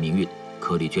陈明运、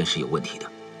柯丽娟是有问题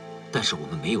的，但是我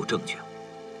们没有证据。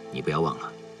你不要忘了，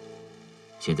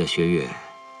现在薛岳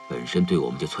本身对我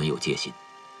们就存有戒心，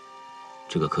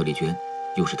这个柯丽娟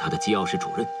又是他的机要室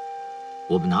主任，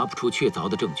我们拿不出确凿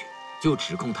的证据。就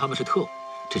指控他们是特务，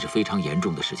这是非常严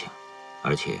重的事情，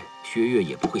而且薛岳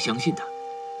也不会相信的，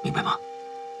明白吗？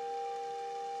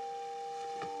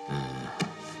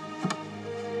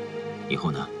以后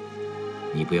呢，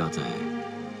你不要再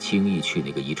轻易去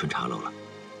那个宜春茶楼了，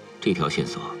这条线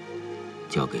索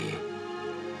交给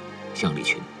向立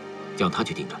群，叫他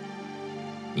去盯着。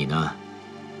你呢，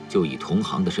就以同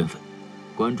行的身份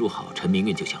关注好陈明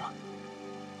运就行了。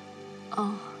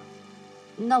哦，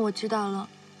那我知道了。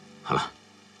好了，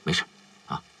没事，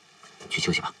啊，去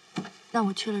休息吧。那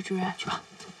我去了，主任。去吧。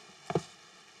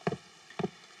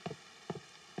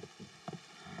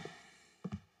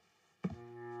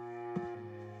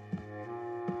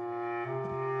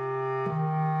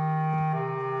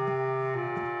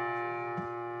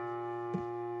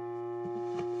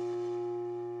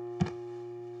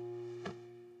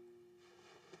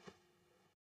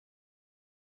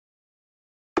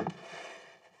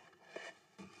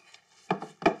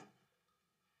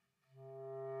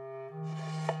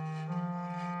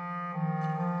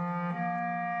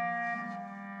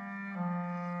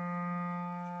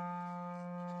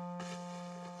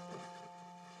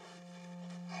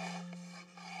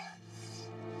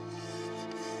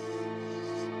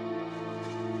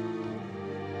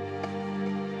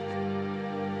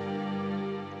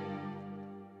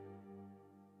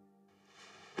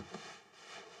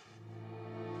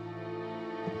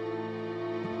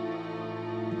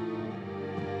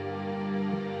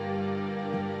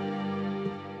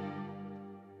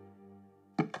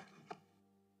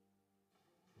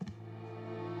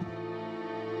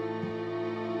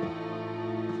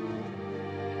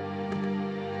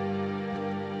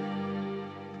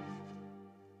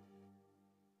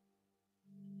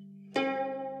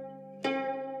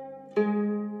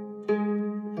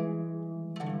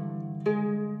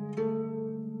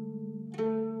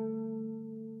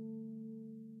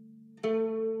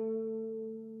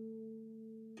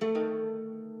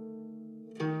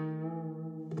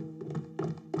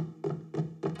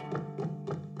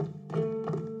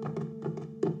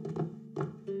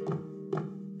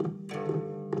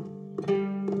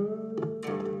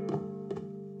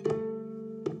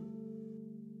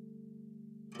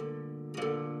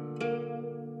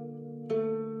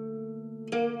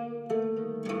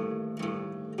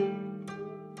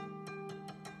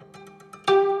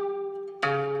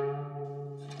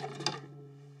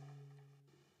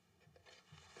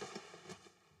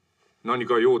何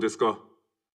か用ですか？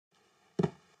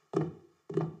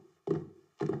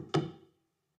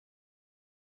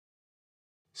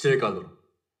司令官殿、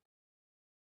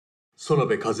園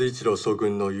部和一郎将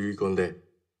軍の遺言で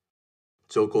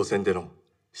上皇戦での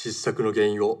失策の原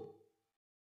因を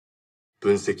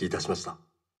分析いたしました。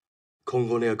今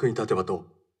後の役に立てばと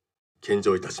献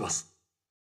上いたします。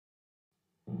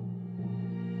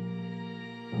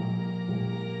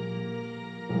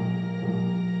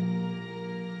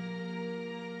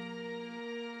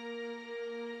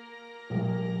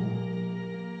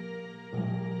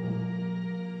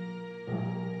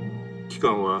機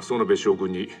関は園部将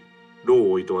軍に労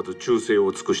をいとわず忠誠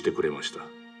を尽くしてくれました。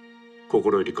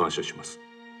心より感謝します。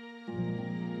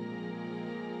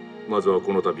まずは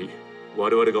この度我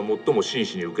々が最も真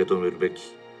摯に受け止めるべき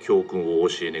教訓をお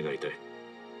教え願いたい。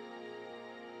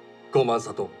ご満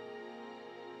里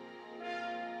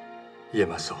言え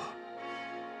ましょう。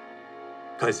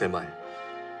開戦前、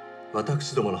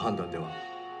私どもの判断では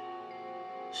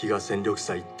比嘉戦力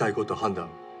差一体ごと判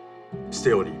断し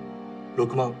ており、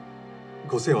6万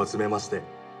5,000を集めまして、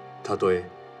たとえ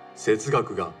節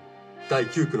学が第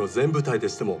9区の全部隊で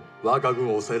しても我が軍を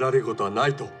抑えられることはな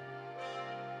いと。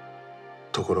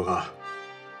ところが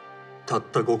たっ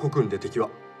た5個軍で敵は。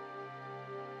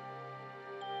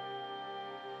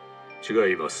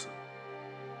違います。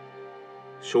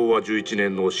昭和11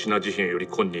年の信濃事変より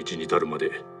今日に至るま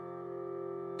で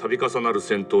度重なる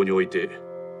戦闘において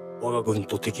我が軍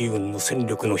と敵軍の戦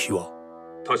力の比は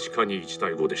確かに1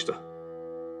対5でした。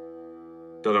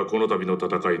だがこの度の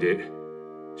戦いで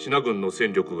信濃軍の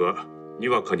戦力がに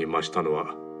わかに増したの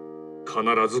は必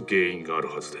ず原因がある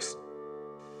はずです。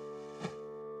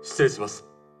失礼します。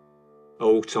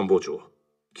青木参謀長、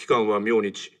機関は明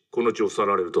日この地を去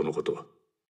られるとのこと。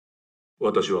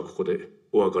私はここで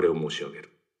お別れを申し上げ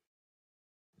る。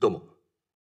どうも。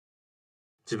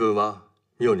自分は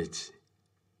明日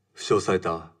負傷され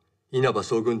た稲葉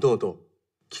将軍殿と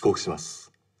帰国しま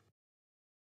す。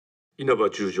稲葉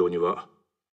中将には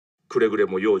くれぐれ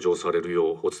も養生される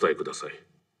ようお伝えください。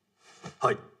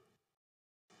はい。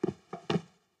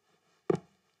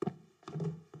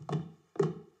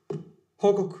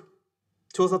報告。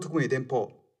調査特務へ電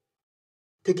報。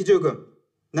敵10軍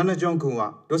74軍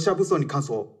はロシア武装に完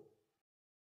走。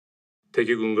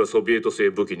敵軍がソビエト製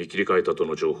武器に切り替えたと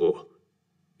の情報、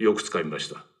よくつかみまし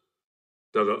た。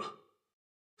だが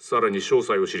さらに詳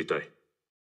細を知りたい。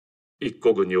一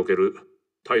個軍における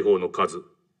大砲の数、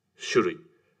種類、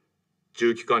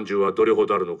重機関銃はどれほ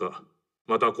どあるのか、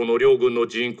またこの両軍の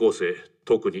人員構成、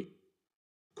特に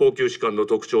高級士官の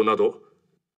特徴など、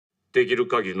できる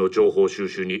限りの情報収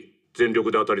集に全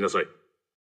力で当たりなさい。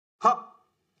はっ。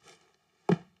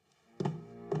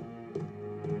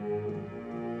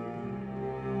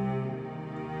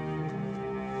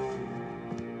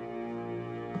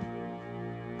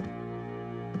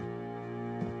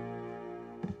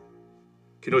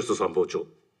木下参謀長。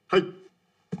はい。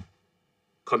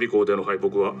上高での敗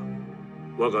北は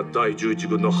我が第11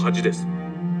軍の恥です。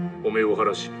汚名を晴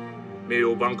らし名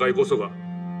誉挽回こそが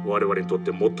我々にとっ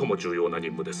て最も重要な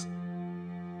任務です。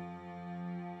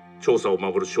調査を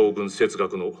守る将軍節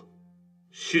学の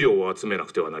資料を集めな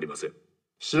くてはなりません。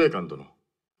司令官殿、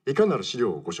いかなる資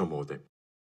料をご所望で？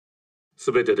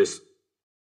すべてです。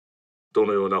ど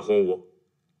のような本を、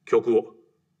曲を、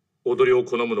踊りを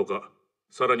好むのか、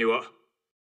さらには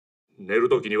寝る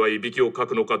時にはいびきをか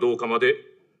くのかどうかまで、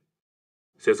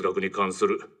節学に関す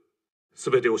る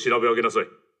すべてを調べ上げなさい。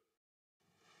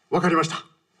わかりました。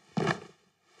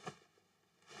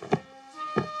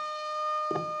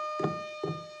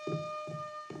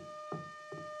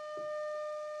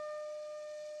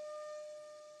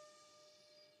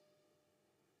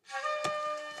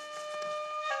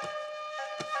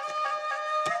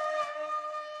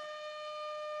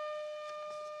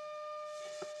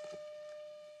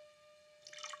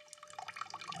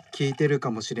聞いてるか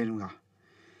もしれぬが、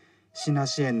シナ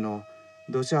支援の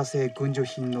ロシア製軍需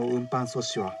品の運搬阻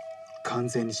止は完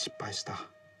全に失敗した。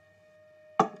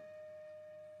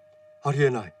ありえ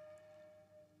ない。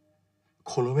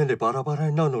この目でバラバ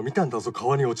ラになるのを見たんだぞ、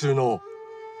川に落ちるのを。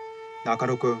中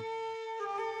野君、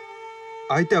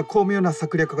相手は巧妙な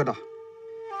策略家だ。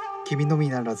君のみ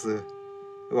ならず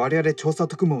我々調査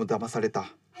特務も騙された。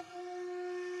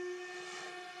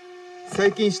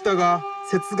最近知ったが、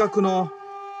節学の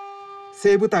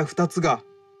正部隊2つが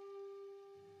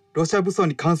ロシア武装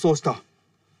に完走した。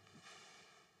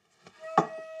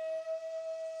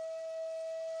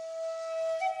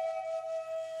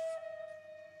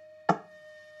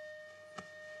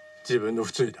自分の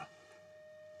不注意だ。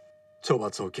懲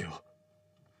罰を受けよう。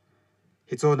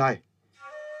必要ない。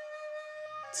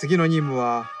次の任務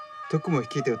は特務を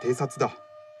率いてる偵察だ。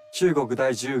中国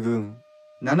第10軍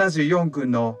74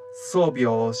軍の装備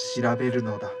を調べる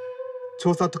のだ。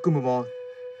調査特務も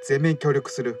全面協力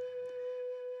する。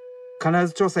必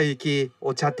ず調査行き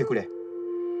お茶ってくれ。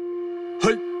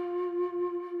はい。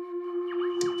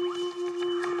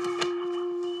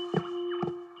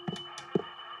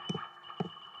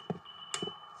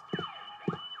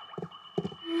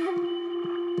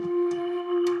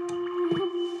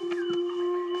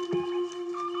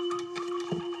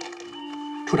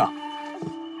处长，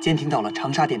监听到了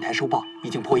长沙电台收报，已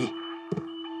经破译。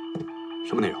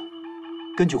什么内容？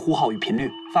根据呼号与频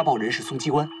率，发报人是宋机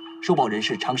关，收报人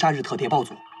是长沙日特谍报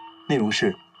组，内容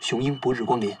是雄鹰不日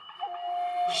光临。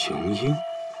雄鹰？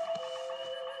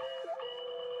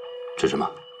是什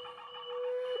么？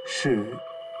是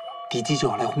敌机就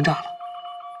要来轰炸了。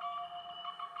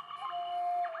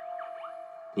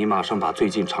你马上把最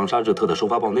近长沙日特的收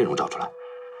发报内容找出来。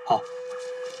好。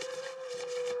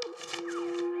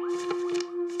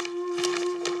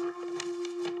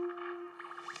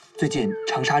最近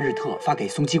长沙日特发给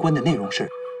松机关的内容是：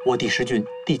我第10军、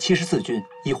第74军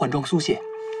已换装苏械。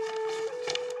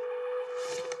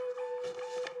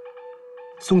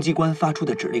松机关发出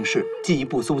的指令是进一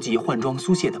步搜集换装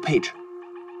苏械的配置。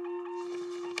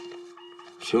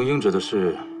雄鹰指的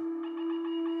是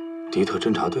敌特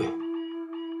侦察队，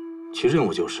其任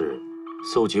务就是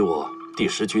搜集我第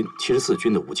10军、74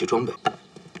军的武器装备。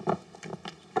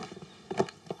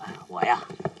我呀，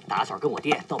打小跟我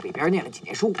爹到北边念了几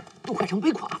年书，都快成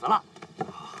背垮子了。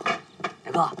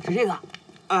大哥，是这个？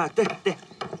啊，对对。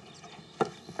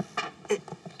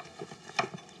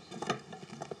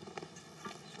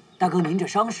大哥，您这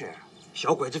伤是？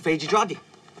小鬼子飞机抓的。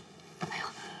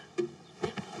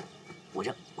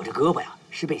我这胳膊呀，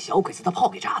是被小鬼子的炮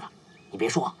给炸的。你别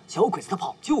说，小鬼子的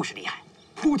炮就是厉害，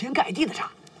铺天盖地的炸。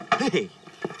嘿嘿，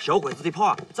小鬼子的炮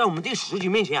啊，在我们第10军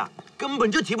面前啊，根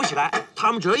本就提不起来。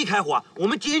他们这一开火啊，我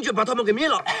们坚决把他们给灭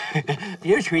了。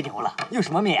别吹牛了，用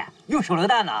什么灭？用手榴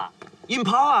弹呢？硬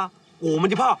炮啊！我们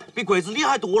的炮比鬼子厉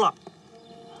害多了。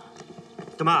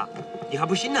怎么，你还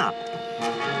不信呢？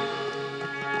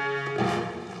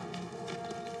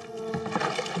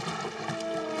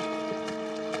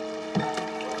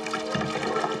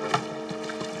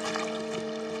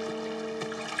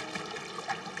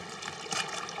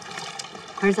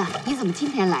儿子，你怎么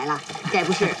今天来了？该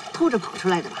不是偷着跑出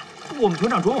来的吧？我们团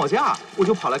长装我家，我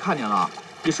就跑来看您了，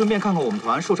也顺便看看我们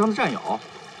团受伤的战友。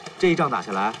这一仗打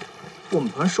下来，我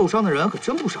们团受伤的人可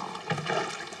真不少。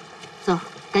走，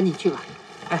赶紧去吧。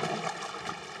哎，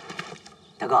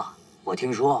大哥，我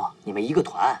听说你们一个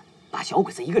团把小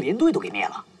鬼子一个连队都给灭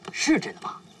了，是真的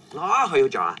吗？那还有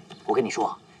假啊！我跟你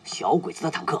说，小鬼子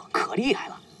的坦克可厉害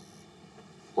了。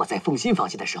我在凤新防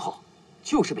线的时候，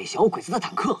就是被小鬼子的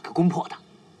坦克给攻破的。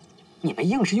你们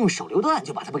硬是用手榴弹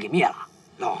就把他们给灭了？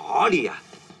哪里呀？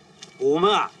我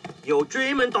们啊有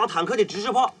专门打坦克的直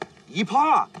射炮，一炮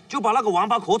啊就把那个王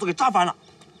八壳子给炸翻了。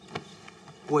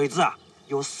鬼子啊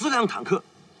有4辆坦克，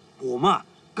我们啊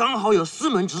刚好有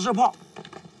4门直射炮。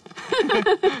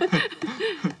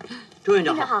周院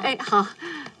长好。哎，好。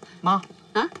妈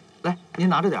啊，来，您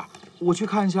拿着点，我去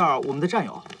看一下我们的战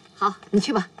友。好，你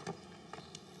去吧。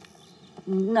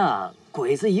那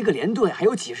鬼子一个连队还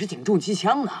有几十挺重机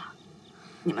枪呢，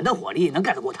你们的火力能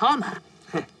干得过他们？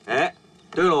哎，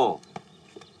对喽，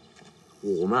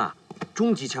我们啊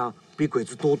重机枪比鬼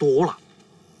子多多了，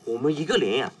我们一个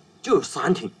连啊就有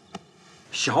3挺，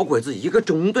小鬼子一个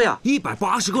中队啊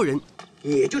180个人，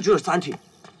也就只有3挺，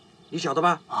你晓得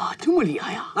吧？啊，这么厉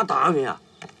害呀！那当然啊。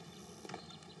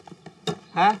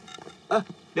哎，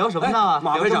聊什么呢？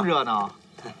马聊这么热闹。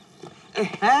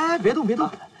哎，别动别动。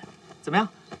怎么样，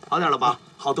好点了吧？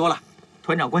好多了。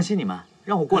团长关心你们，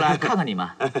让我过来看看你们。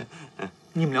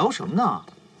你们聊什么呢？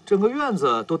整个院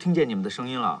子都听见你们的声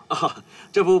音了。啊，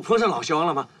这不碰上老乡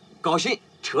了吗？高兴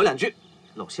扯2句。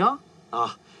老乡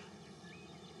啊，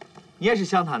你也是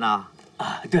湘潭的？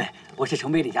啊，对，我是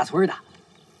城北李家村的。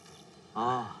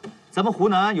啊，咱们湖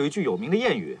南有一句有名的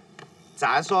谚语：“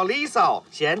咱说李手，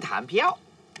先谈票。”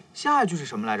下一句是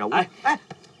什么来着？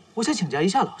我想请教一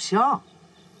下老乡。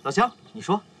老乡，你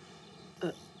说。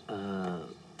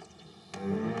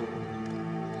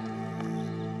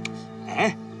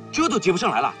哎，这都接不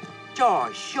上来了，叫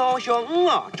小小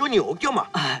啊，做牛叫嘛。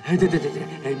哎，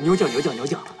对，牛叫。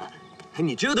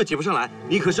你这都接不上来，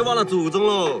你可是忘了祖宗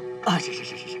喽。啊，是。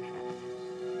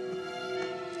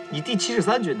你第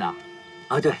73军的？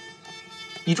啊，对。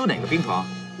你住哪个兵床？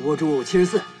我住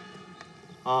74。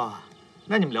啊，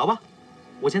那你们聊吧，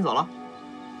我先走了。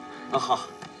啊，好。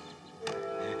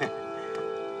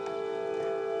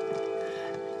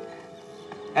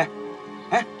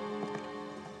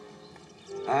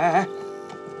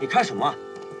你看什么？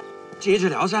接着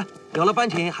聊噻，聊了半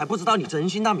天还不知道你真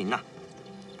姓大名呢。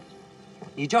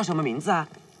你叫什么名字啊？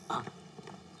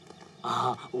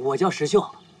我叫石秀。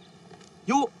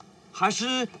哟，还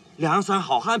是梁山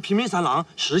好汉拼命三郎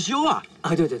石秀啊！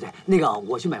对，那个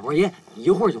我去买包烟，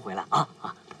一会儿就回来啊。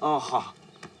哦，好。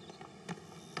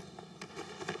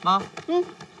妈，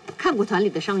看过团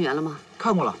里的伤员了吗？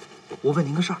看过了。我问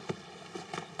您个事儿，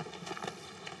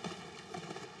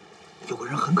有个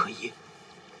人很可疑，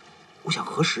我想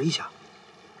核实一下，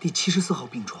第74号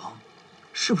病床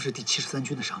是不是第73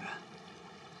军的伤员？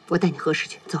我带你核实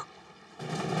去，走。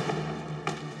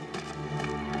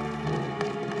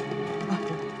哎，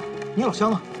你老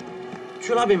乡呢？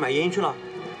去那边买烟去了。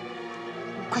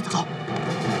快走！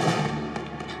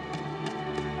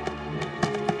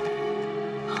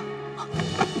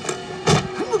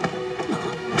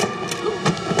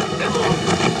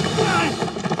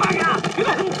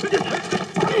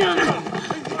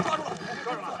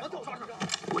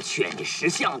我劝你识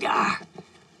相点儿，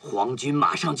皇军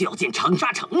马上就要进长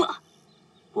沙城了，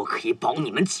我可以保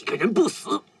你们几个人不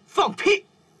死。放屁！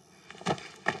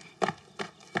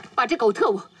把这狗特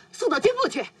务送到军部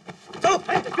去。走！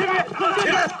别！起来！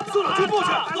送到军部去！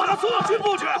把他送到军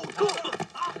部去！